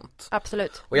likadant.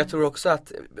 Absolut. Och jag tror också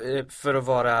att, för att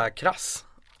vara krass,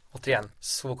 återigen,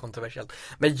 så kontroversiellt,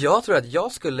 men jag tror att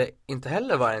jag skulle inte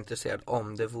heller vara intresserad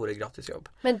om det vore gratisjobb.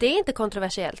 Men det är inte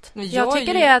kontroversiellt. Jag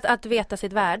tycker det är att veta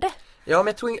sitt värde. Ja,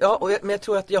 men jag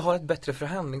tror att jag har ett bättre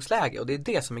förhandlingsläge, och det är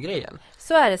det som är grejen.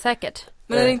 Så är det säkert.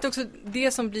 Men är det inte också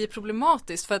det som blir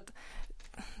problematiskt? För att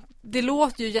det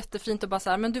låter ju jättefint att bara så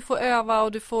här, men du får öva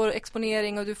och du får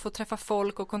exponering och du får träffa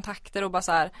folk och kontakter och bara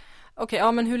så här, okej,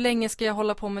 ja men hur länge ska jag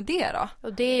hålla på med det då?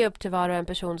 Och det är ju upp till var och en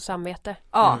persons samvete.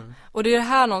 Ja, och det är det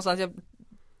här någonstans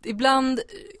ibland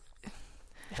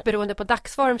beroende på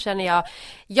dagsform känner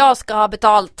jag ska ha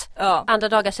betalt. Ja. Andra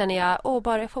dagar känner jag,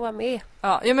 bara jag får vara med.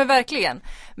 Ja, men verkligen.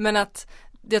 Men att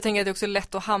jag tänker att det är också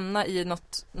lätt att hamna i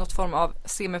något form av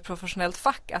semiprofessionellt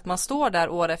fack. Att man står där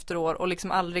år efter år och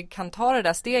liksom aldrig kan ta det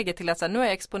där steget till att så här, nu har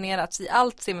jag exponerats i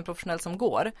allt semiprofessionellt som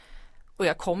går. Och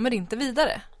jag kommer inte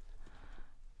vidare.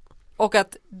 Och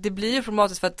att det blir ju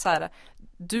problematiskt för att så här,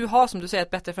 du har som du säger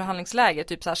ett bättre förhandlingsläge.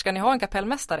 Typ så här, ska ni ha en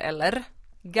kapellmästare eller?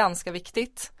 Ganska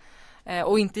viktigt.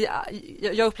 Och inte,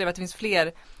 jag upplever att det finns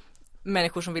fler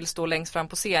människor som vill stå längst fram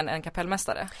på scen än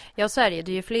kapellmästare. Ja, så är det.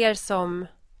 Det är ju fler som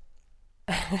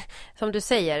som du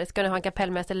säger, ska ni ha en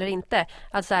kapellmästare eller inte?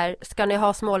 Alltså här, ska ni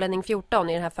ha Smålänning 14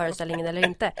 i den här föreställningen eller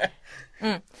inte?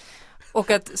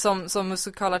 Och att som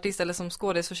musikalartist eller som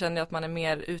skådis så känner jag att man är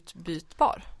mer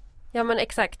utbytbar. Ja, men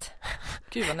exakt.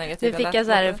 Gud vad negativt. Nu fick jag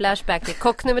så här en flashback till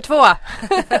kock nummer 2.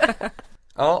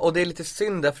 Ja, och det är lite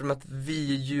synd därför att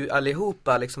vi ju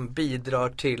allihopa liksom bidrar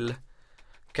till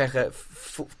kanske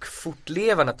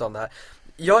fortlevandet av det här.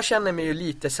 Jag känner mig ju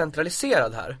lite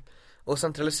centraliserad här. Och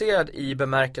centraliserad i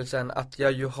bemärkelsen att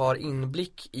jag ju har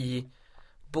inblick i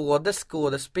både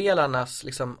skådespelarnas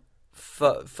liksom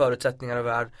förutsättningar och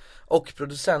värld och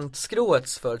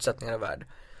producentskråets förutsättningar och värld.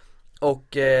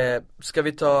 Och ska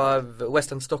vi ta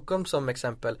West End Stockholm som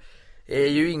exempel, är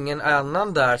ju ingen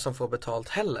annan där som får betalt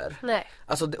heller. Nej.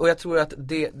 Alltså, och jag tror att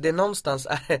det någonstans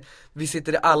är, vi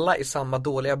sitter alla i samma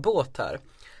dåliga båt här.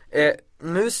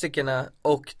 Musikerna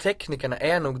och teknikerna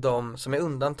är nog de som är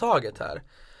undantaget här.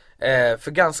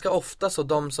 För ganska ofta så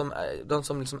de som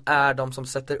liksom är de som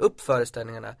sätter upp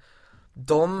föreställningarna,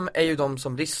 de är ju de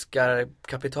som riskar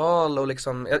kapital och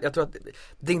liksom, jag tror att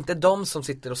det är inte de som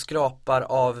sitter och skrapar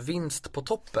av vinst på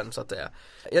toppen så att säga.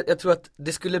 Jag tror att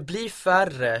det skulle bli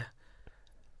färre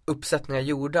uppsättningar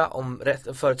gjorda om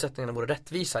förutsättningarna vore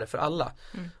rättvisare för alla.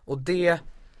 Och det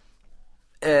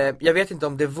jag vet inte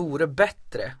om det vore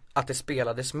bättre att det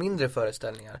spelades mindre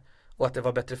föreställningar och att det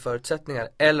var bättre förutsättningar,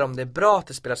 eller om det är bra att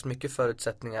det spelas mycket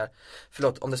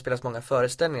om det spelas många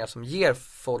föreställningar som ger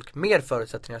folk mer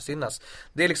förutsättningar att synas.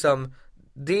 Det är liksom,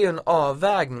 det är ju en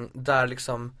avvägning där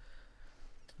liksom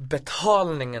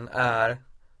betalningen är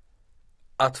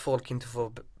att folk inte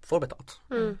får betalt.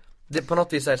 Det, på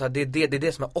något vis är det så här, det är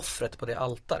det som är offret på det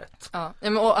altaret. Ja,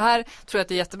 men och här tror jag att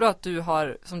det är jättebra att du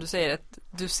har, som du säger, att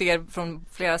du ser från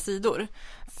flera sidor.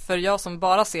 För jag som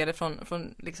bara ser det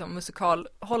från liksom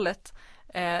musikalhållet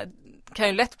kan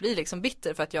ju lätt bli liksom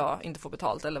bitter för att jag inte får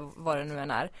betalt eller vad det nu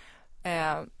än är.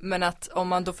 Men att om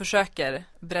man då försöker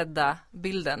bredda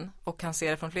bilden och kan se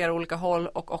det från flera olika håll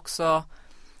och också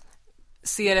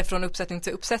se det från uppsättning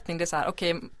till uppsättning, det är så här,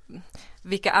 okej,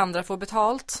 vilka andra får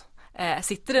betalt?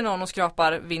 Sitter det någon och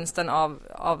skrapar vinsten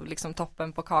av liksom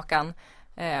toppen på kakan,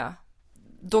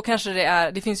 då kanske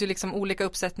det finns ju liksom olika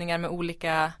uppsättningar med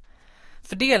olika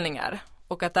fördelningar,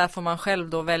 och att där får man själv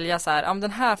då välja så här,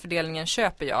 den här fördelningen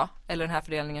köper jag eller den här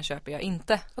fördelningen köper jag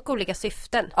inte. Och olika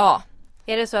syften. Ja.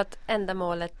 Är det så att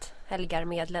ändamålet helgar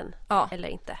medlen eller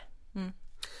inte?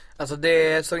 Alltså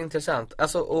det är så intressant.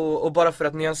 Alltså, och bara för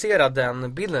att nyansera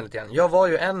den bilden lite grann. Jag var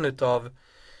ju en utav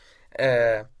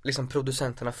liksom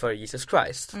producenterna för Jesus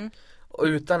Christ. Och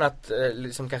utan att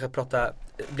liksom kanske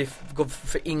gå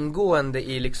för ingående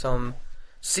i liksom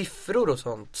siffror och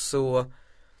sånt, så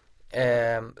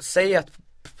säg att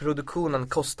produktionen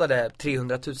kostade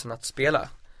 300 000 att spela.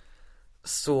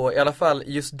 Så i alla fall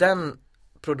just den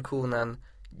produktionen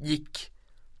gick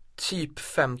typ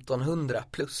 1500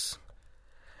 plus.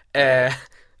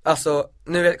 Alltså,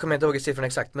 nu kommer jag inte ihåg siffran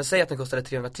exakt, men säg att den kostade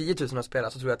 310 000 att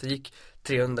spela, så tror jag att det gick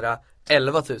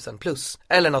 311 000 plus,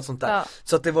 eller något sånt där. Ja.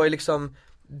 Så att det var ju liksom,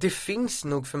 det finns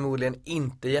nog förmodligen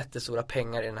inte jättestora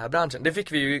pengar i den här branschen. Det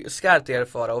fick vi ju skarpt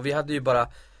erfara, och vi hade ju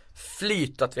bara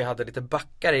flyt att vi hade lite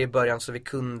backare i början så vi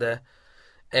kunde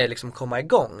liksom komma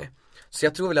igång. Så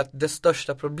jag tror väl att det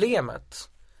största problemet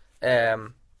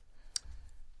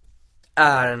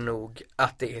är nog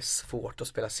att det är svårt att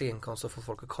spela scenkonst och få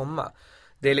folk att komma.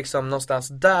 Det är liksom någonstans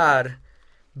där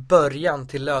början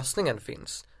till lösningen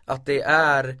finns. Att det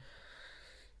är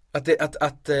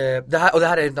det här, och det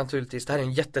här är naturligtvis, det här är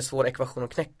en jättesvår ekvation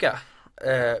att knäcka.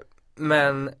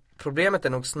 Men problemet är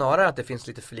nog snarare att det finns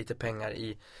lite för lite pengar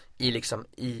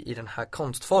i den här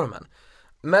konstformen.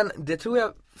 Men det tror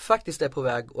jag faktiskt är på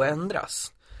väg att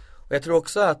ändras. Och jag tror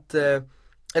också att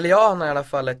eller jag har i alla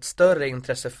fall ett större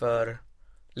intresse för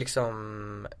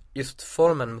liksom just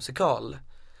formen musikal.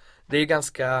 Det är ju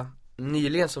ganska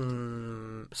nyligen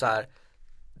som så här,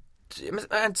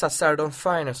 inte så här Sarah Dawn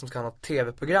Finer som ska ha något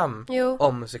tv-program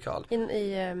om musikal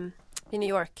i New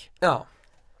York. Ja.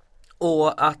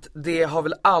 Och att det har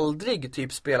väl aldrig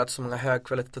typ spelat så många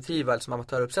högkvalitativa eller som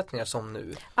amatöruppsättningar som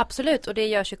nu. Absolut, och det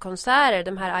görs ju konserter,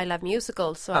 de här I Love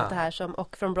Musicals och allt det här som,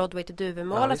 och från Broadway till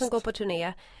Duvemåla som går på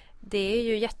turné. Det är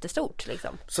ju jättestort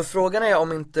liksom. Så frågan är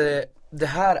om inte det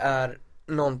här är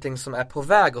någonting som är på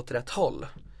väg åt rätt håll.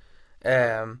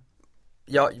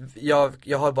 Jag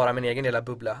har bara min egen lilla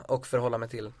bubbla och förhålla mig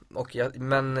till,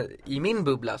 men i min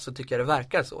bubbla så tycker jag det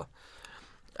verkar så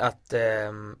att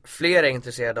fler är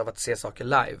intresserade av att se saker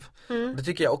live. Det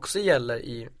tycker jag också gäller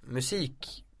i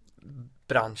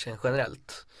musikbranschen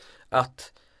generellt.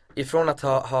 Att ifrån att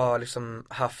ha liksom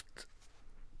haft,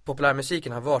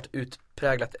 populärmusiken har varit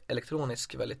utpräglat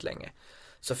elektronisk väldigt länge,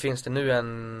 så finns det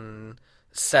nu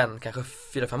sen kanske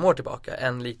 4-5 år tillbaka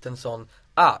en liten sån,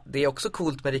 det är också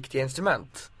coolt med riktiga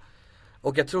instrument.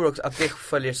 Och jag tror också att det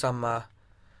följer samma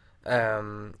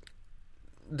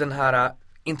den här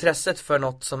intresset för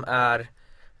något som är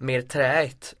mer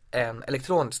träigt än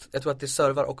elektroniskt. Jag tror att det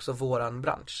servar också våran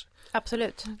bransch.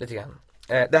 Absolut. Lite grann.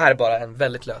 Det här är bara en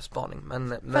väldigt lös spaning,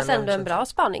 men fast ändå en bra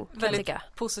spaning, väldigt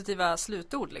positiva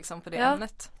slutord liksom på det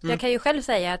ämnet. Jag kan ju själv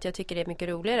säga att jag tycker det är mycket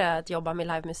roligare att jobba med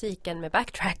livemusik än med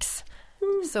backtracks.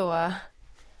 Så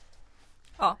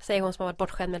säger hon som har varit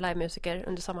bortskämd med livemusiker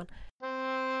under sommaren.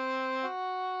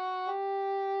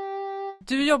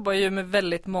 Du jobbar ju med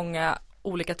väldigt många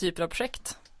olika typer av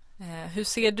projekt. Hur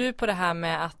ser du på det här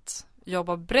med att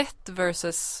jobba brett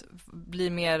versus bli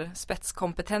mer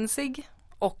spetskompetensig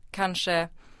och kanske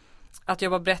att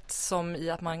jobba brett som i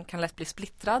att man kan lätt bli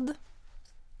splittrad?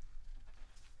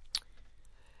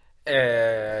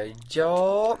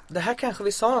 Ja, det här kanske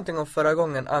vi sa någonting om förra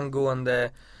gången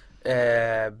angående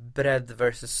bredd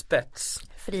versus spets.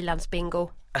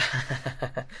 Frilansbingo.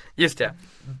 Just det.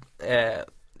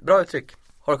 Bra uttryck.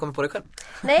 Har du kommit på det själv?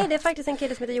 Nej, det är faktiskt en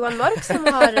kille som heter Johan Mörk som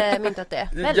har myntat det.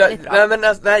 Väldigt bra.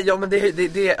 Men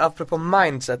det är apropå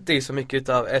mindset. Det är så mycket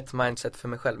utav ett mindset för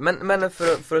mig själv. Men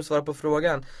för att svara på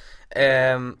frågan,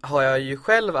 har jag ju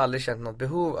själv aldrig känt något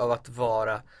behov av att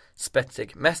vara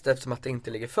spetsig. Mest eftersom att det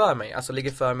inte ligger för mig. Alltså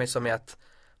ligger för mig som i att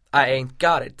I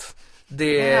ain't got it.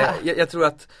 Jag tror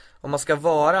att om man ska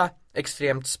vara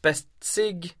extremt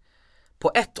spetsig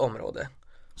på ett område,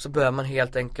 så behöver man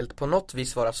helt enkelt på något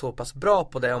vis vara så pass bra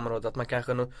på det området att man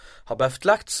kanske nog har behövt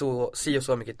lagt si och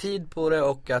så mycket tid på det,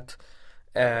 och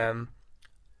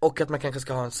att man kanske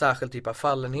ska ha en särskild typ av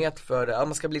fallenhet för det.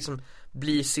 Man ska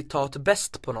bli citat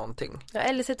bäst på någonting. Ja,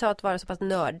 eller citat vara så pass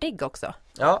nördig också.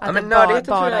 Ja, att men det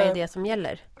bara är det som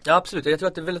gäller. Ja, absolut. Jag tror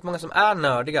att det är väldigt många som är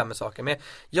nördiga med saker, men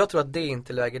jag tror att det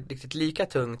inte lägger riktigt lika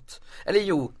tungt. Eller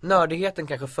jo, nördigheten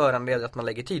kanske föranleder att man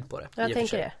lägger tid på det. Jag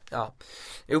tänker det. Ja,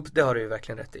 jo, det har du ju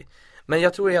verkligen rätt i. Men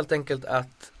jag tror helt enkelt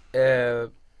att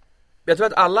jag tror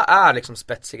att alla är liksom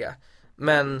spetsiga,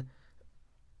 men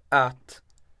att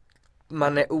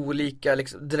man är olika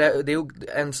liksom,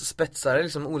 ens spetsar är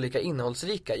liksom olika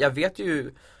innehållsrika. Jag vet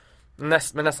ju med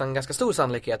nästan ganska stor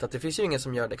sannolikhet att det finns ju ingen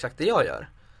som gör det exakt det jag gör.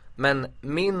 Men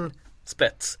min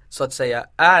spets, så att säga,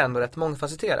 är ändå rätt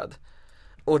mångfacetterad.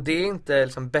 Och det är inte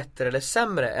liksom bättre eller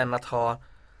sämre än att ha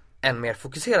en mer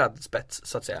fokuserad spets,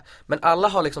 så att säga. Men alla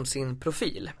har liksom sin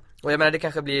profil. Och jag menar, det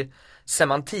kanske blir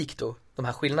semantik då, de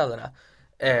här skillnaderna.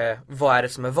 Vad är det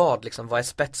som är vad liksom? Vad är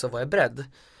spets och vad är bredd?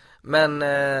 Men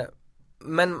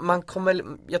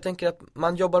jag tänker att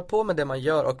man jobbar på med det man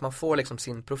gör och man får liksom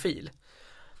sin profil.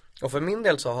 Och för min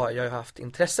del så har jag haft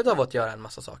intresset av att göra en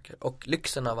massa saker och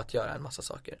lyxen av att göra en massa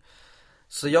saker.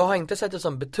 Så jag har inte sett det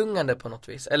som betungande på något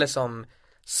vis, eller som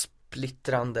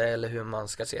splittrande, eller hur man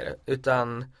ska se det,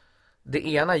 utan det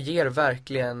ena ger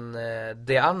verkligen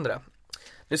det andra.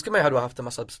 Nu ska man ju ha haft en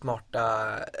massa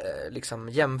smarta liksom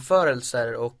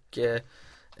jämförelser och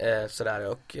sådär,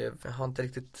 och jag har inte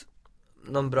riktigt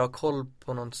någon bra koll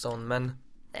på någon sån, men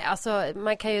alltså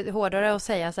man kan ju hårdare och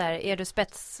säga så här: är du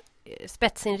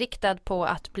spetsinriktad på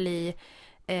att bli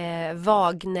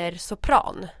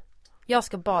Wagner-sopran, jag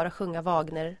ska bara sjunga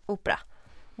Wagner-opera,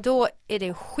 då är det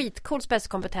en skitcool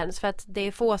spetskompetens, för att det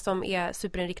är få som är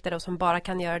superinriktade och som bara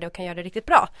kan göra det och kan göra det riktigt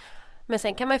bra. Men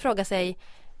sen kan man ju fråga sig,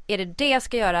 är det jag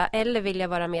ska göra, eller vill jag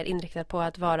vara mer inriktad på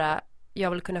att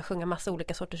jag vill kunna sjunga massa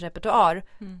olika sorters repertoar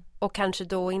och kanske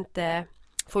då inte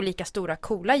få lika stora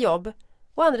coola jobb.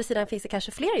 Å andra sidan finns det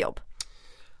kanske fler jobb.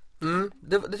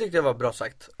 Det tyckte jag var bra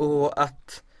sagt. Och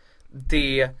att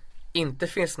det inte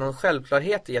finns någon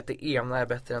självklarhet i att det ena är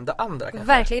bättre än det andra kanske.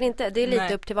 Verkligen inte, det är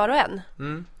lite upp till var och en.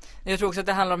 Jag tror också att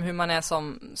det handlar om hur man är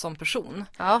som person.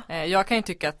 Ja. Jag kan ju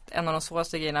tycka att en av de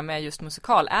svåraste grejerna med just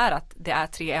musikal är att det är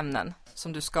 3 ämnen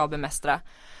som du ska bemästra.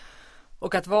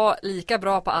 Och att vara lika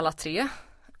bra på alla 3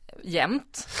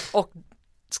 jämt. Och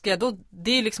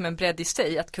det är liksom en bredd i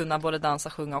sig att kunna både dansa,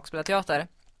 sjunga och spela teater.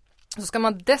 Så ska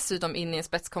man dessutom in i en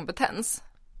spetskompetens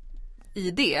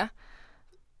i det.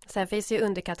 Sen finns det ju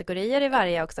underkategorier i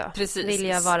varje också. Precis. Vill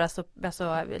jag vara alltså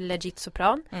legit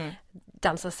sopran,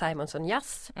 dansa Simonsson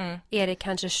jazz, är det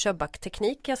kanske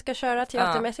Schöbak-teknik jag ska köra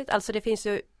teatermässigt? Ja. Alltså det finns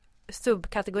ju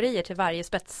subkategorier till varje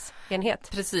spetsenhet.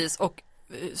 Precis, och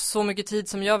så mycket tid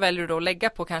som jag väljer då att lägga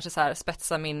på kanske så här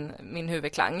spetsa min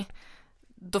huvudklang,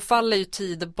 då faller ju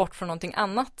tid bort från någonting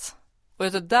annat. Och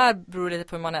jag tror där beror det lite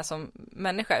på hur man är som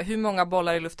människa. Hur många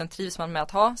bollar i luften trivs man med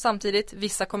att ha samtidigt?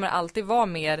 Vissa kommer alltid vara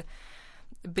mer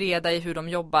breda i hur de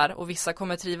jobbar, och vissa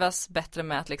kommer trivas bättre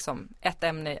med att liksom ett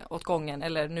ämne åt gången,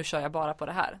 eller nu kör jag bara på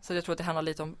det här. Så jag tror att det handlar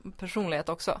lite om personlighet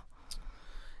också.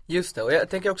 Just det, och jag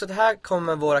tänker också att här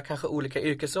kommer våra kanske olika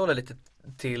yrkesroller lite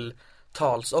till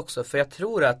tals också. För jag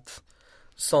tror att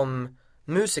som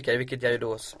musiker, vilket jag ju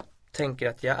då tänker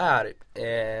att jag är,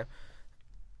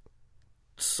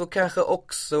 så kanske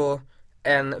också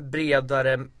en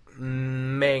bredare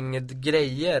mängd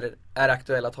grejer är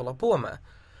aktuella att hålla på med.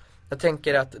 Jag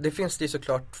tänker att det finns det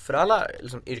såklart för alla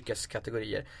liksom,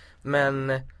 yrkeskategorier.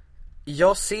 Men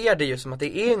jag ser det ju som att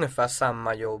det är ungefär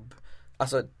samma jobb.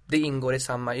 Alltså det ingår i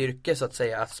samma yrke så att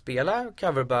säga. Att spela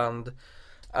coverband,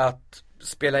 att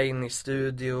spela in i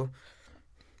studio,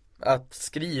 att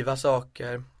skriva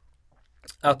saker.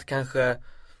 att kanske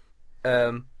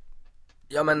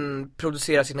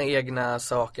producera sina egna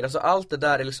saker. Alltså allt det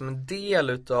där är liksom en del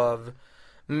utav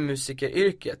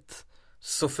musikeryrket.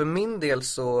 Så för min del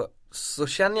så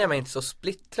känner jag mig inte så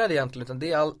splittrad egentligen, utan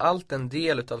det är allt en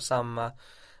del utav samma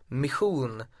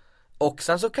mission. Och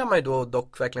sen så kan man ju då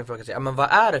dock verkligen fråga sig, men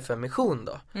vad är det för mission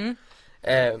då?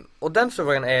 Och den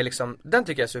frågan är liksom, den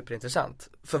tycker jag är superintressant.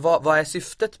 För vad är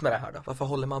syftet med det här då? Varför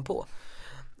håller man på?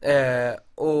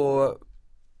 Och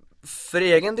för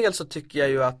egen del så tycker jag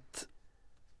ju att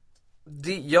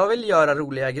jag vill göra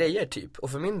roliga grejer typ.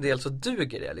 Och för min del så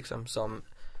duger det liksom som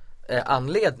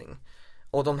anledning.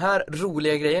 Och de här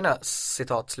roliga grejerna,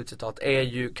 slutcitat,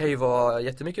 kan ju vara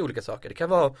jättemycket olika saker. Det kan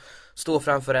vara stå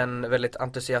framför en väldigt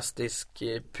entusiastisk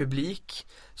publik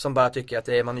som bara tycker att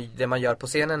det man gör på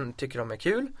scenen tycker de är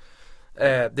kul.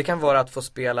 Det kan vara att få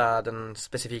spela den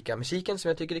specifika musiken som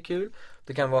jag tycker är kul.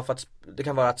 Det kan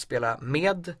vara att spela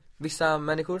med vissa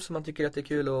människor som man tycker att det är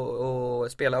kul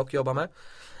att spela och jobba med.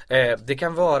 Det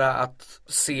kan vara att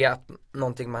se att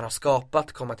någonting man har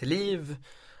skapat komma till liv.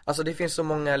 Alltså det finns så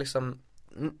många liksom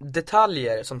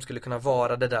detaljer som skulle kunna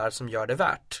vara det där som gör det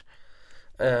värt.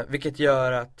 Vilket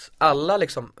gör att alla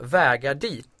liksom vägar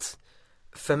dit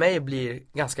för mig blir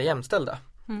ganska jämställda.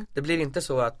 Det blir inte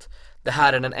så att det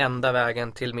här är den enda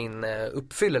vägen till min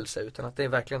uppfyllelse, utan att det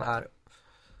verkligen är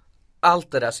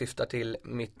allt det där syftar till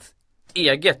mitt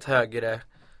eget högre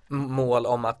mål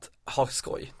om att ha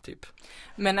skoj typ.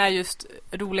 Men är just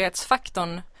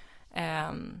rolighetsfaktorn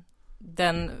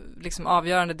den liksom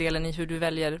avgörande delen i hur du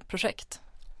väljer projekt?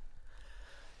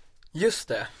 Just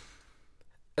det.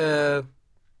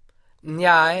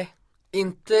 Nej,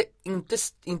 inte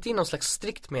i någon slags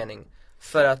strikt mening.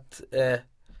 För att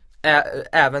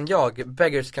även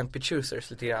beggars can't be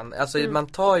choosers lite grann. Alltså man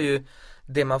tar ju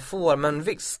det man får, men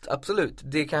visst, absolut.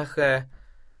 Det kanske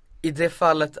i det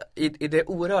fallet, i det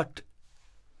oerhört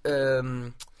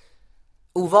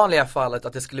ovanliga fallet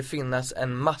att det skulle finnas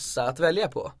en massa att välja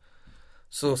på,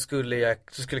 så skulle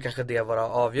kanske det vara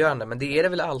avgörande. Men det är det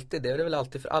väl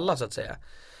alltid för alla så att säga.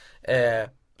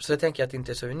 Så jag tänker att det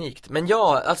inte är så unikt. Men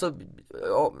ja, alltså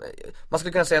man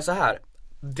skulle kunna säga så här.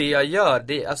 Det jag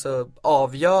gör, alltså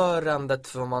avgörandet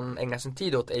för vad man ägnar sin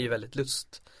tid åt är ju väldigt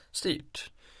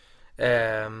luststyrt.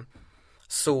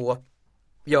 Så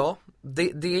ja,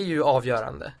 det är ju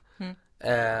avgörande.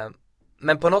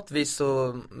 Men på något vis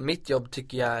så, mitt jobb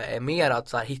tycker jag är mer att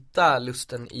så här, hitta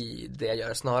lusten i det jag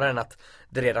gör, snarare än att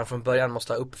det redan från början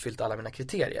måste ha uppfyllt alla mina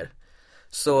kriterier.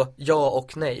 Så ja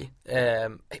och nej.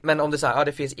 Men om det är så här,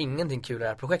 det finns ingenting kul i det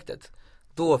här projektet,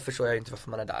 då förstår jag inte varför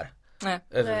man är där. Nej.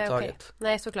 Överhuvudtaget. Okay.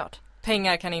 Nej, såklart.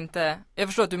 Pengar kan inte, jag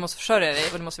förstår att du måste försörja dig,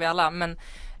 och det måste vi alla, men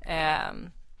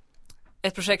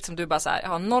ett projekt som du bara så här, jag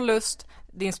har noll lust,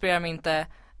 det inspirerar mig inte,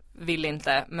 vill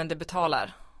inte, men det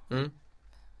betalar.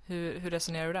 Hur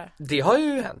resonerar du där? Det har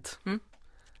ju hänt.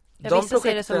 Vissa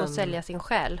ser det som att sälja sin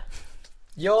själ.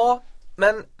 Ja,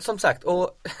 men som sagt,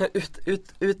 och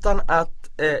utan att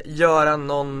göra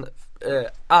någon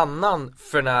annan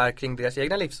förnär kring deras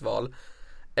egna livsval,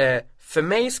 för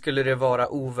mig skulle det vara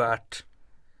ovärt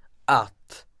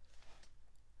att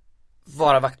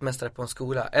vara vaktmästare på en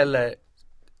skola, eller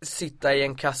sitta i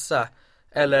en kassa,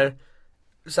 eller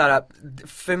så här,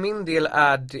 för min del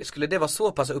skulle det vara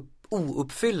så pass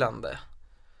ouppfyllande,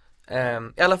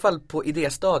 i alla fall på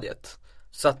idéstadiet,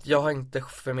 så att jag har inte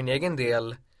för min egen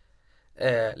del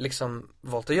liksom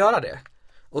valt att göra det.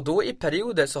 Och då i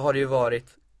perioder så har det ju varit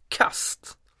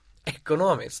kast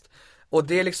ekonomiskt, och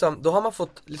det är liksom, då har man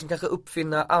fått liksom kanske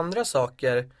uppfinna andra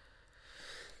saker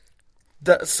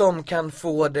som kan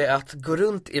få det att gå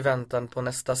runt i väntan på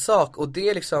nästa sak. Och det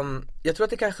är liksom, jag tror att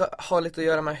det kanske har lite att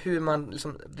göra med hur man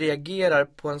liksom reagerar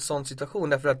på en sån situation,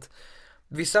 därför att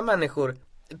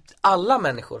alla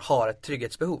människor har ett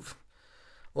trygghetsbehov.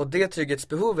 Och det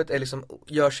trygghetsbehovet är liksom,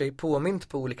 gör sig påmint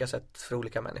på olika sätt för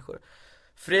olika människor.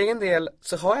 För egen del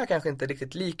så har jag kanske inte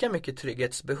riktigt lika mycket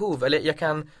trygghetsbehov. Eller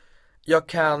jag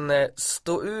kan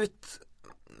stå ut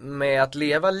med att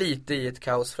leva lite i ett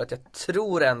kaos, för att jag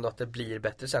tror ändå att det blir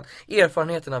bättre sen.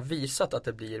 Erfarenheten har visat att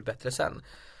det blir bättre sen.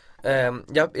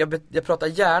 Jag pratar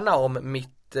gärna om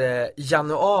mitt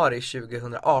januari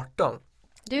 2018.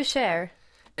 Du share.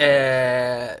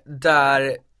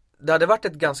 Där det hade varit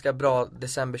ett ganska bra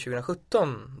december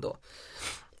 2017 då.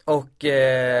 Och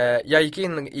jag gick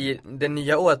in i det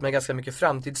nya året med ganska mycket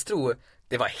framtidstro.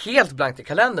 Det var helt blankt i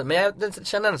kalendern, men jag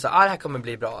kände ändå så det här kommer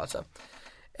bli bra alltså.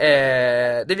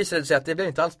 Det visade sig att det blev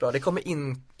inte alls bra. Det kom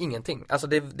in ingenting. Alltså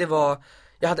det var,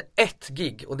 jag hade ett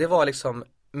gig, och det var liksom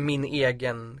min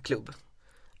egen klubb.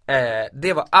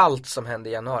 Det var allt som hände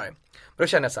i januari. Och då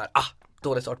kände jag så här,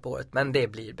 dålig start på året, men det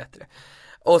blir bättre.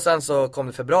 Och sen så kom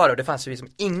det februari och det fanns ju liksom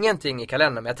ingenting i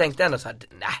kalendern. Men jag tänkte ändå så här: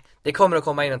 nej, det kommer att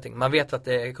komma in någonting. Man vet att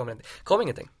det kommer inte. Kom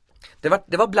ingenting.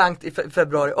 Det var blankt i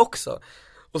februari också.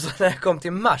 Och så när jag kom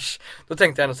till mars, då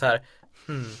tänkte jag ändå så här: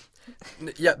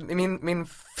 min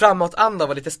framåtanda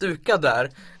var lite stukad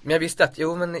där. Men jag visste att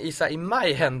i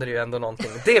maj händer det ju ändå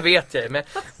någonting. Det vet jag ju.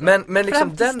 Men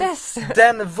liksom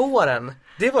den våren,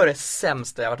 det var det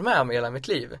sämsta jag varit med om i hela mitt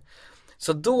liv.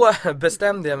 Så då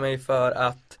bestämde jag mig för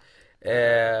att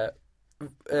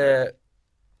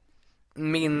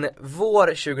min vår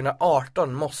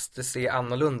 2018 måste se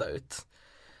annorlunda ut.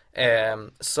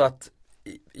 Så att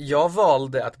jag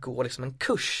valde att gå liksom en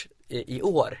kurs i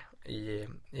år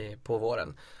på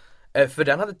våren. För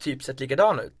den hade typ sett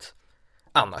likadan ut.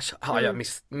 Annars har jag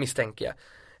misstänker jag.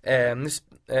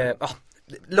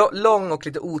 Lång och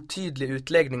lite otydlig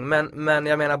utläggning. Men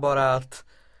jag menar bara att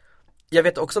jag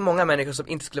vet också många människor som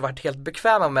inte skulle varit helt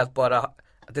bekväma med att bara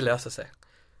att det löser sig.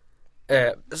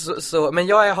 Men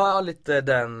jag har lite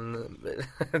den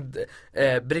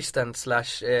bristen /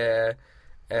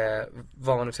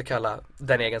 vad man nu ska kalla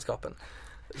den egenskapen.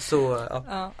 Så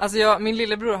ja. Alltså min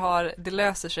lillebror har det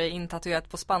löser sig intatuerat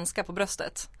på spanska på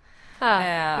bröstet.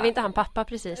 Det var inte han pappa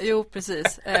precis. Jo,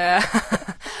 precis.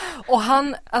 Och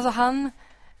han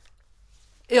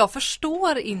jag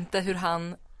förstår inte hur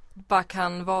han bara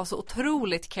kan vara så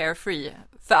otroligt carefree.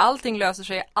 För allting löser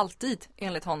sig alltid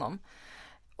enligt honom.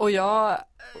 Och jag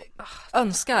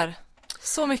önskar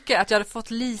så mycket att jag hade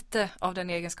fått lite av den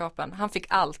egenskapen. Han fick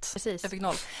allt. Precis. Jag fick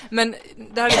 0. Men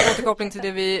det här är en återkoppling till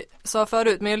det vi sa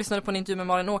förut. Men jag lyssnade på en intervju med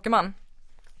Malin Åkerman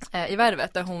i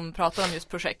Värvet där hon pratar om just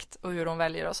projekt och hur de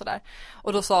väljer och sådär.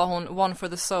 Och då sa hon one for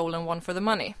the soul and one for the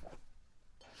money.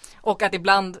 Och att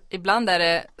ibland är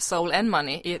det soul and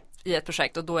money i ett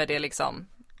projekt och då är det liksom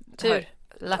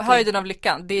höjden av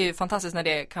lyckan. Det är ju fantastiskt när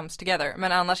det comes together.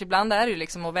 Men annars ibland är det ju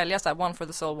liksom att välja så här, one for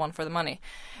the soul, one for the money.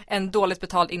 En dåligt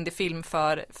betald indiefilm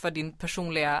för din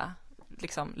personliga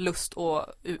liksom, lust och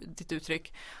ditt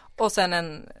uttryck. Och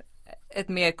sen ett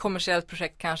mer kommersiellt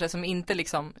projekt kanske som inte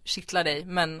liksom kittlar dig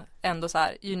men ändå så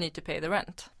här, you need to pay the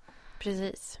rent.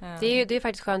 Precis. Det är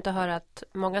faktiskt skönt att höra att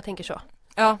många tänker så.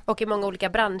 Ja. Och i många olika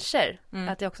branscher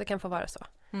att det också kan få vara så.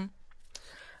 Mm.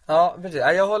 Ja, precis.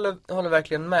 Jag håller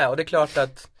verkligen med. Och det är klart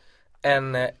att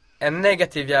en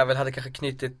negativ jävel hade kanske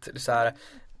knutit så här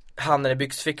handen i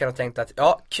byxfickan och tänkt att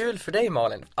ja, kul för dig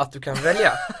Malin att du kan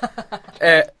välja.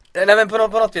 Nej, men på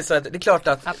något vis så är det klart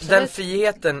att absolut. Den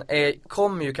friheten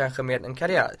kommer ju kanske med en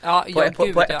karriär. Ja,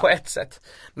 på ett sätt.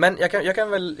 Men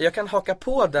jag kan haka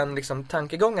på den liksom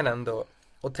tankegången ändå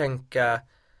och tänka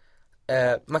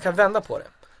man kan vända på det.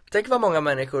 Tänk vad många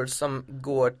människor som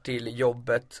går till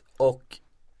jobbet och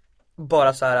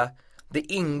bara så här, det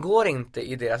ingår inte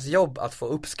i deras jobb att få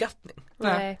uppskattning.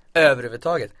 Nej.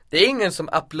 Överhuvudtaget. Det är ingen som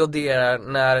applåderar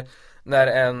när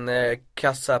en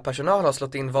kassapersonal har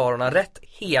slått in varorna rätt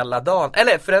hela dagen.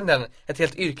 Eller för den ett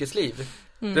helt yrkesliv.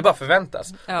 Det bara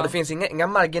förväntas. Ja. Och det finns inga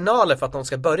marginaler för att någon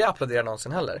ska börja applådera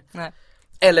någonsin heller. Nej.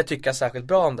 Eller tycka särskilt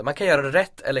bra om det. Man kan göra det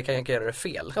rätt eller kan göra det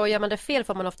fel. Och gör man det fel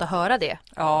får man ofta höra det.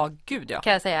 Ja, gud ja.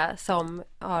 Kan jag säga, som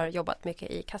har jobbat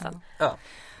mycket i kassan. Ja.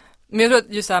 Men jag tror att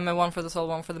just så här med one for the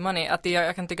soul, one for the money, att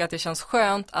jag kan tycka att det känns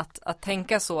skönt att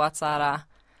tänka så att så här,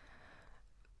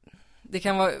 det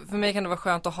kan vara, för mig kan det vara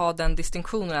skönt att ha den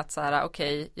distinktionen att så här,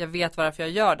 okej, jag vet varför jag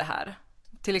gör det här.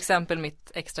 Till exempel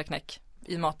mitt extra knäck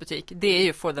i matbutik, det är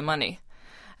ju for the money.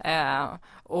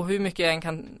 Och hur mycket jag än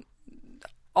kan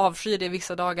avsky det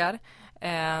vissa dagar.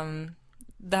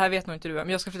 Det här vet nog inte du, men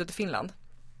jag ska flytta till Finland.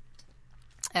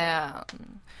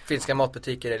 Finska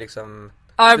matbutiker är liksom...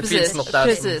 Ja,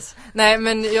 precis. Nej,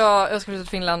 men jag ska flytta till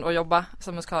Finland och jobba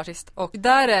som musikalartist. Och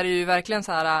där är det ju verkligen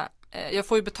så här, jag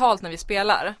får ju betalt när vi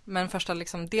spelar, men första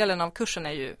liksom delen av kursen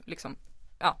är ju liksom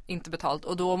inte betalt.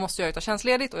 Och då måste jag ju ta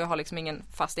tjänstledigt och jag har liksom ingen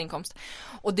fast inkomst.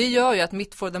 Och det gör ju att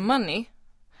mitt for the money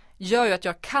gör ju att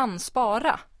jag kan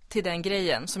spara till den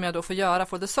grejen som jag då får göra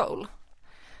for the soul.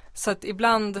 Så att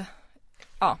ibland,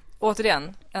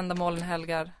 återigen,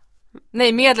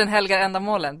 medlen helgar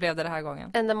ändamålen blev det här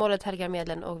gången. Ändamålet helgar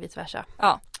medlen och vice versa.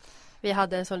 Ja. Vi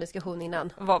hade en sån diskussion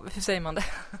innan. Hur säger man det?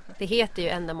 Det heter ju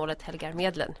ändamålet helgar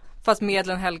medlen. Fast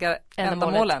medlen helgar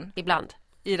ändamålen. Ibland.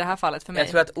 I det här fallet för mig. Jag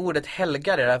tror att ordet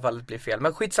helgar i det här fallet blir fel.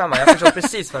 Men skitsamma, jag förstår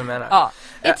precis vad du menar. Ja,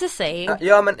 it's a saying.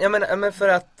 Ja, men för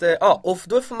att, och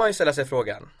då får man ju ställa sig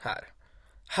frågan här.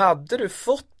 Hade du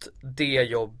fått det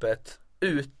jobbet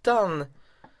utan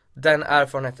den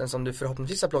erfarenheten som du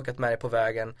förhoppningsvis har plockat med dig på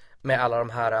vägen med alla de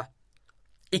här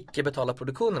icke-betalda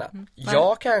produktionerna?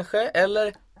 Ja, kanske,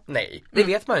 eller nej. Det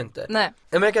vet man ju inte. Nej.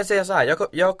 Men jag kan säga så här,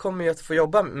 jag kommer ju att få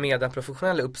jobba med en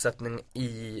professionell uppsättning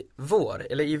i vår,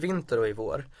 eller i vinter och i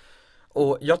vår.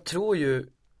 Och jag tror ju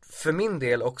för min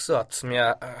del också att, som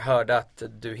jag hörde att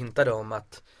du hintade om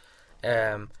att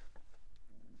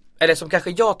eller som kanske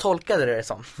jag tolkade det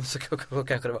som så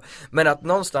kanske det var, men att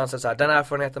någonstans är så här, den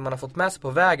erfarenheten man har fått med sig på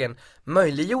vägen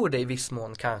möjliggjorde i viss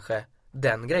mån kanske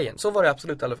den grejen. Så var det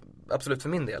absolut för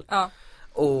min del. Ja.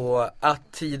 Och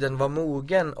att tiden var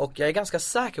mogen, och jag är ganska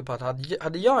säker på att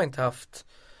hade jag inte haft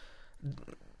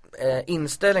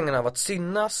inställningen av att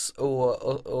synas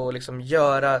och liksom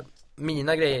göra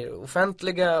mina grejer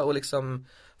offentliga och liksom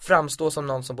framstå som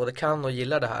någon som både kan och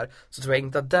gillar det här, så tror jag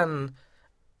inte att den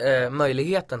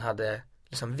möjligheten hade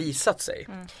liksom visat sig.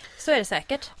 Så är det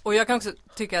säkert. Och jag kan också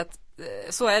tycka att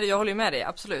så är det, jag håller med dig,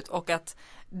 absolut. Och att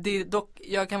det dock,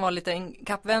 jag kan vara lite en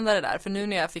kappvändare där. För nu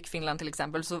när jag fick Finland till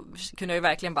exempel så kunde jag ju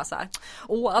verkligen bara så här: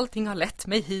 allting har lett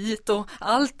mig hit och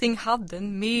allting hade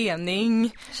en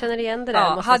mening. Känner igen det där,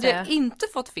 ja, måste hade jag jag säga. inte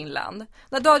fått Finland,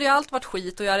 då hade ju allt varit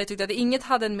skit och jag hade tyckt att inget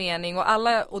hade en mening, och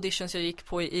alla auditions jag gick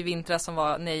på i vintras som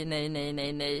var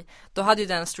nej, då hade ju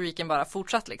den streaken bara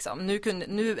fortsatt liksom. Nu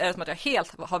är det som att jag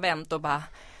helt har vänt och bara,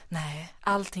 nej,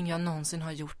 allting jag någonsin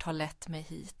har gjort har lett mig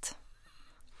hit.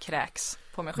 Kräks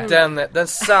på mig själv. Den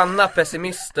sanna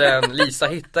pessimisten Lisa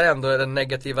hittar ändå den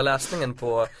negativa läsningen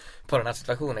på den här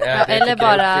situationen. Ja, eller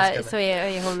bara så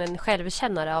är hon en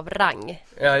självkännare av rang.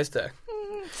 Ja, just det.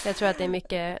 Jag tror att det är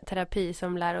mycket terapi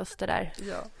som lär oss det där.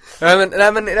 Ja.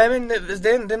 Nej, men det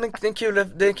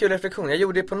är en kul reflektion. Jag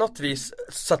gjorde på något vis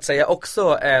så att säga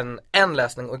också en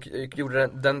läsning och gjorde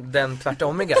den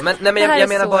tvärtomiga. Men nej, men jag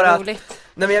menar bara att, nej,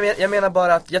 men jag menar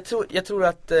bara att jag tror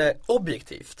att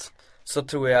objektivt så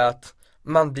tror jag att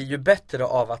man blir ju bättre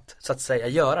av att så att säga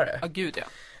göra det. Ja, gud ja.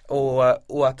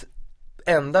 Och att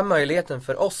enda möjligheten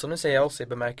för oss, och nu säger jag oss i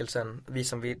bemärkelsen vi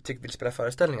som vill spela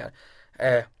föreställningar,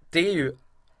 det är ju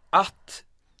att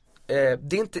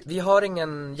det är inte, vi har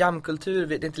ingen jamkultur,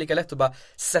 det är inte lika lätt att bara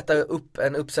sätta upp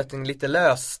en uppsättning lite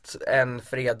löst en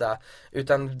fredag,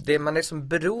 utan man är som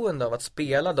beroende av att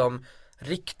spela de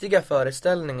riktiga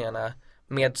föreställningarna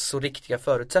med så riktiga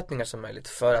förutsättningar som möjligt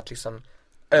för att liksom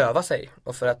öva sig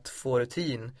och för att få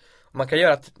rutin. Och man kan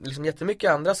göra liksom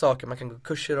jättemycket andra saker, man kan gå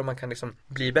kurser och man kan liksom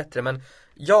bli bättre, men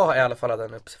jag har i alla fall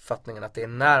den uppfattningen att det är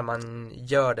när man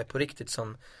gör det på riktigt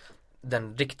som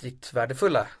den riktigt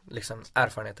värdefulla liksom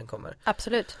erfarenheten kommer.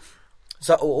 Absolut.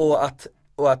 Så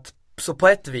och att så på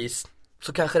ett vis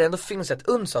så kanske det ändå finns ett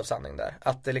uns av sanning där,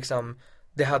 att det liksom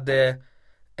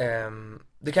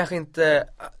det kanske inte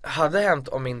hade hänt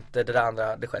om inte det där andra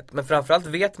hade skett, men framförallt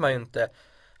vet man ju inte,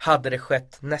 hade det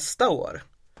skett nästa år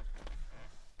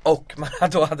och man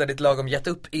då hade lite lagom gett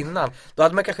upp innan, då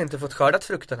hade man kanske inte fått skördat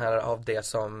frukten här av det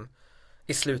som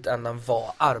i slutändan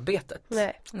var arbetet.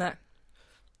 Nej.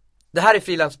 Det här är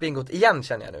frilansbingot igen,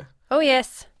 känner jag nu. Oh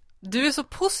yes. Du är så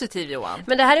positiv, Johan.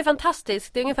 Men det här är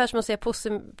fantastiskt. Det är ungefär som att se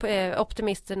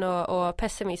optimisten och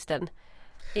pessimisten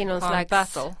i någon slags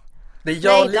battle. Det är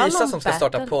jag och Lisa som ska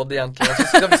starta podd egentligen.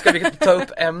 Så ska vi ta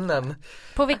upp ämnen.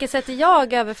 På vilket sätt är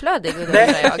jag överflödig?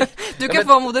 Jag. Du kan få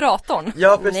vara moderatorn.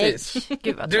 Ja, precis. Nej,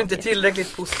 gud vad du är inte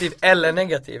tillräckligt positiv eller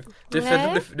negativ. Du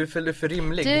är för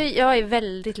rimlig. Jag är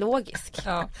väldigt logisk.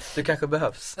 Ja. Du kanske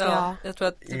behövs. Ja, jag tror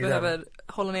att du behöver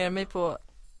hålla ner mig på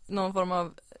någon form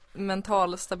av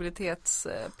mental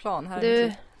stabilitetsplan här. Det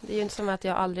är ju inte som att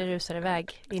jag aldrig rusar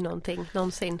iväg i någonting,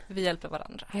 någonsin. Vi hjälper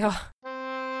varandra. Ja.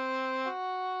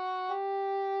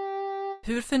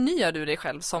 Hur förnyar du dig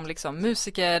själv som liksom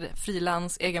musiker,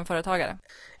 frilans, egenföretagare?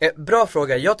 Bra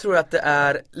fråga. Jag tror att det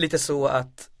är lite så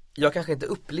att jag kanske inte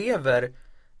upplever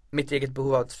mitt eget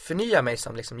behov av att förnya mig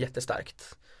som liksom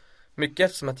jättestarkt. Mycket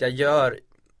eftersom att jag gör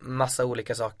massa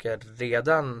olika saker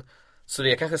redan, så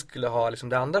det kanske skulle ha liksom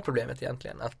det andra problemet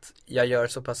egentligen. Att jag gör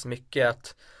så pass mycket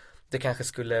att det kanske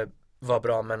skulle vara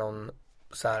bra med någon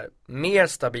så här mer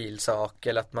stabil sak,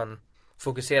 eller att man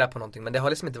fokuserar på någonting, men det har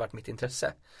liksom inte varit mitt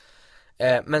intresse.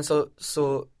 Men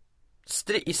så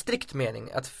i strikt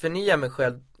mening, att förnya mig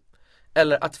själv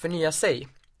eller att förnya sig,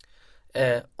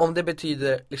 om det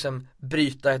betyder liksom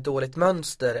bryta ett dåligt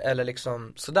mönster eller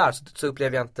liksom sådär, så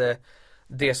upplever jag inte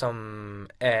det som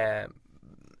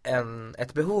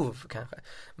ett behov kanske.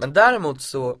 Men däremot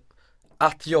så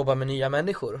att jobba med nya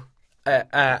människor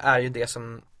är ju det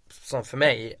som för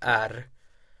mig är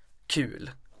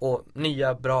kul. Och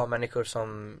nya bra människor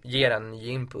som ger en ny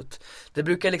input. Det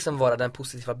brukar liksom vara den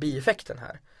positiva bieffekten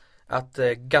här. Att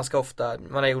ganska ofta,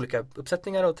 man är i olika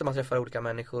uppsättningar och man träffar olika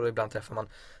människor, och ibland träffar man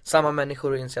samma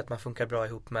människor och inser att man funkar bra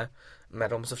ihop med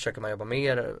dem, så försöker man jobba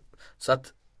mer. Så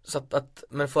att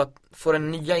man får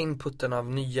den nya inputen av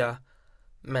nya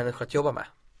människor att jobba med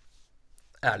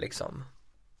är liksom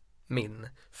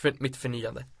mitt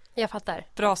förnyande. Jag fattar.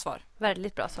 Bra svar.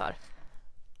 Väldigt bra svar.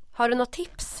 Har du något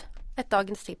tips ett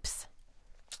dagens tips.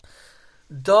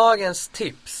 Dagens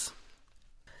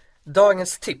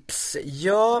tips.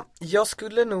 Ja, jag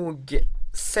skulle nog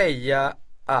säga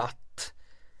att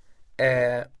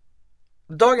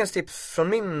dagens tips från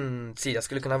min sida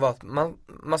skulle kunna vara att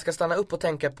man ska stanna upp och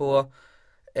tänka på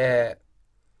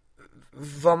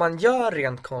vad man gör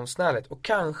rent konstnärligt och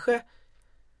kanske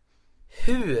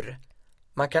hur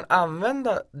man kan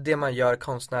använda det man gör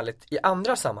konstnärligt i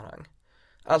andra sammanhang.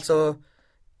 Alltså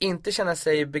inte känna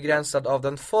sig begränsad av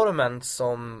den formen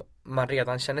som man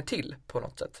redan känner till på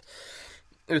något sätt.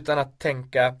 Utan att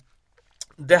tänka,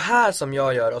 det här som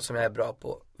jag gör och som jag är bra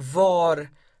på, var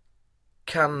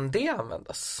kan det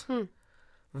användas?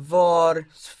 Var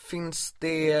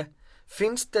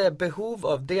finns det behov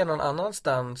av det någon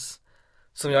annanstans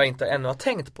som jag inte ännu har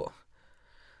tänkt på?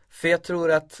 För jag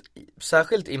tror att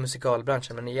särskilt i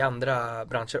musikalbranschen, men i andra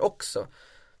branscher också,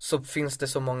 så finns det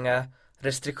så många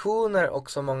restriktioner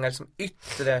och så många liksom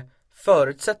yttre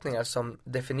förutsättningar som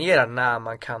definierar när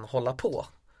man kan hålla på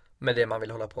med det man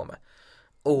vill hålla på med.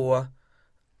 Och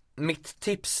mitt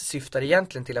tips syftar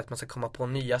egentligen till att man ska komma på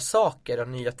nya saker och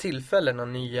nya tillfällen och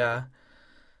nya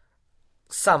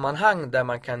sammanhang där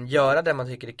man kan göra det man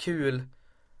tycker är kul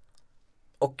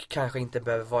och kanske inte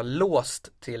behöver vara låst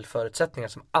till förutsättningar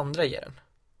som andra ger en.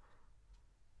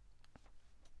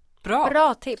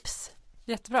 Bra tips.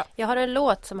 Jättebra. Jag har en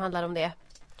låt som handlar om det.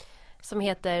 Som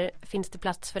heter Finns det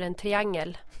plats för en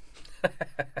triangel?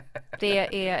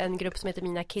 Det är en grupp som heter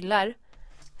Mina killar.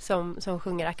 Som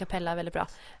sjunger a cappella väldigt bra.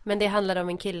 Men det handlar om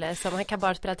en kille som, han kan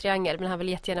bara spela triangel, men han vill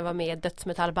jättegärna vara med i ett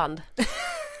dödsmetallband.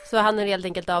 Så han är helt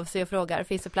enkelt av sig och frågar,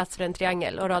 finns det plats för en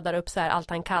triangel? Och radar upp så här allt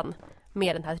han kan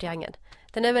med den här triangeln.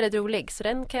 Den är väldigt rolig, så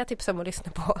den kan jag tipsa om att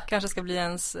lyssna på. Kanske ska bli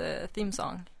ens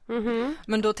themesång.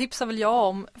 Men då tipsar väl jag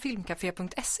om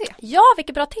filmcafé.se. Ja,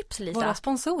 vilket bra tips, Lisa. Våra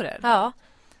sponsorer. Ja,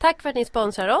 tack för att ni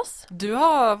sponsrar oss. Du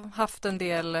har haft en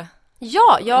del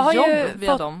jag har ju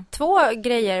fått dem. 2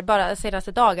 grejer bara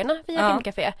senaste dagarna via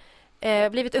Filmcafé.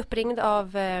 Blivit uppringd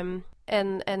av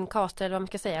en caster, eller vad man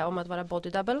ska säga, om att vara body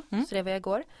double. Så det var jag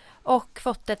igår. Och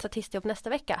fått ett statistjobb nästa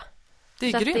vecka. Det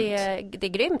är så grymt. Det är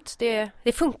grymt.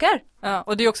 Det funkar. Ja,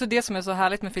 och det är också det som är så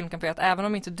härligt med Filmcafé, att även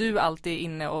om inte du alltid är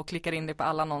inne och klickar in dig på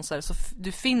alla annonser, så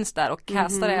du finns där och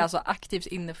castar är alltså aktivt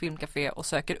inne i Filmcafé och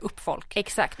söker upp folk.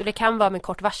 Exakt, och det kan vara med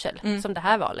kort varsel som det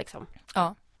här var liksom.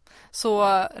 Ja. Så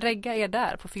regga er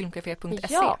där på filmcafé.se.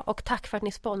 Ja, och tack för att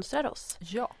ni sponsrar oss.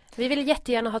 Ja. Vi vill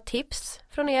jättegärna ha tips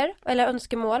från er, eller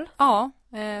önskemål. Ja,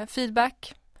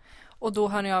 feedback. Och då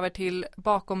hör ni över till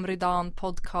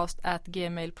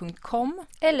bakomrydanpodcast@gmail.com.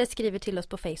 Eller skriver till oss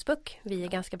på Facebook. Vi är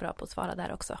ganska bra på att svara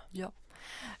där också. Ja.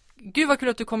 Gud vad kul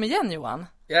att du kom igen, Johan.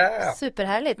 Yeah.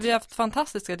 Superhärligt. Vi har haft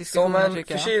fantastiska diskussioner. Som en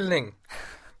förkylning.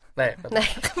 Nej.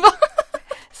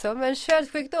 Som en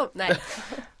köldssjukdom. Nej.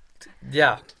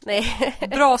 Ja. Nej.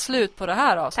 Bra slut på det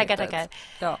här avsnittet. Tackar.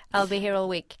 Ja. I'll be here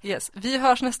all week. Yes. Vi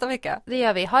hörs nästa vecka. Det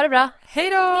gör vi. Ha det bra. Hej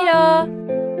då! Hej då!